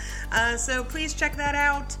 So please check that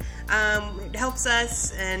out. It helps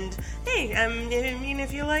us, and hey, I mean,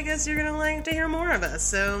 if you like us, you're gonna like to hear more of us.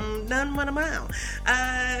 So none what a mile.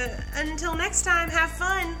 Until next time, have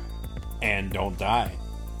fun and don't die.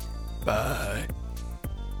 Bye.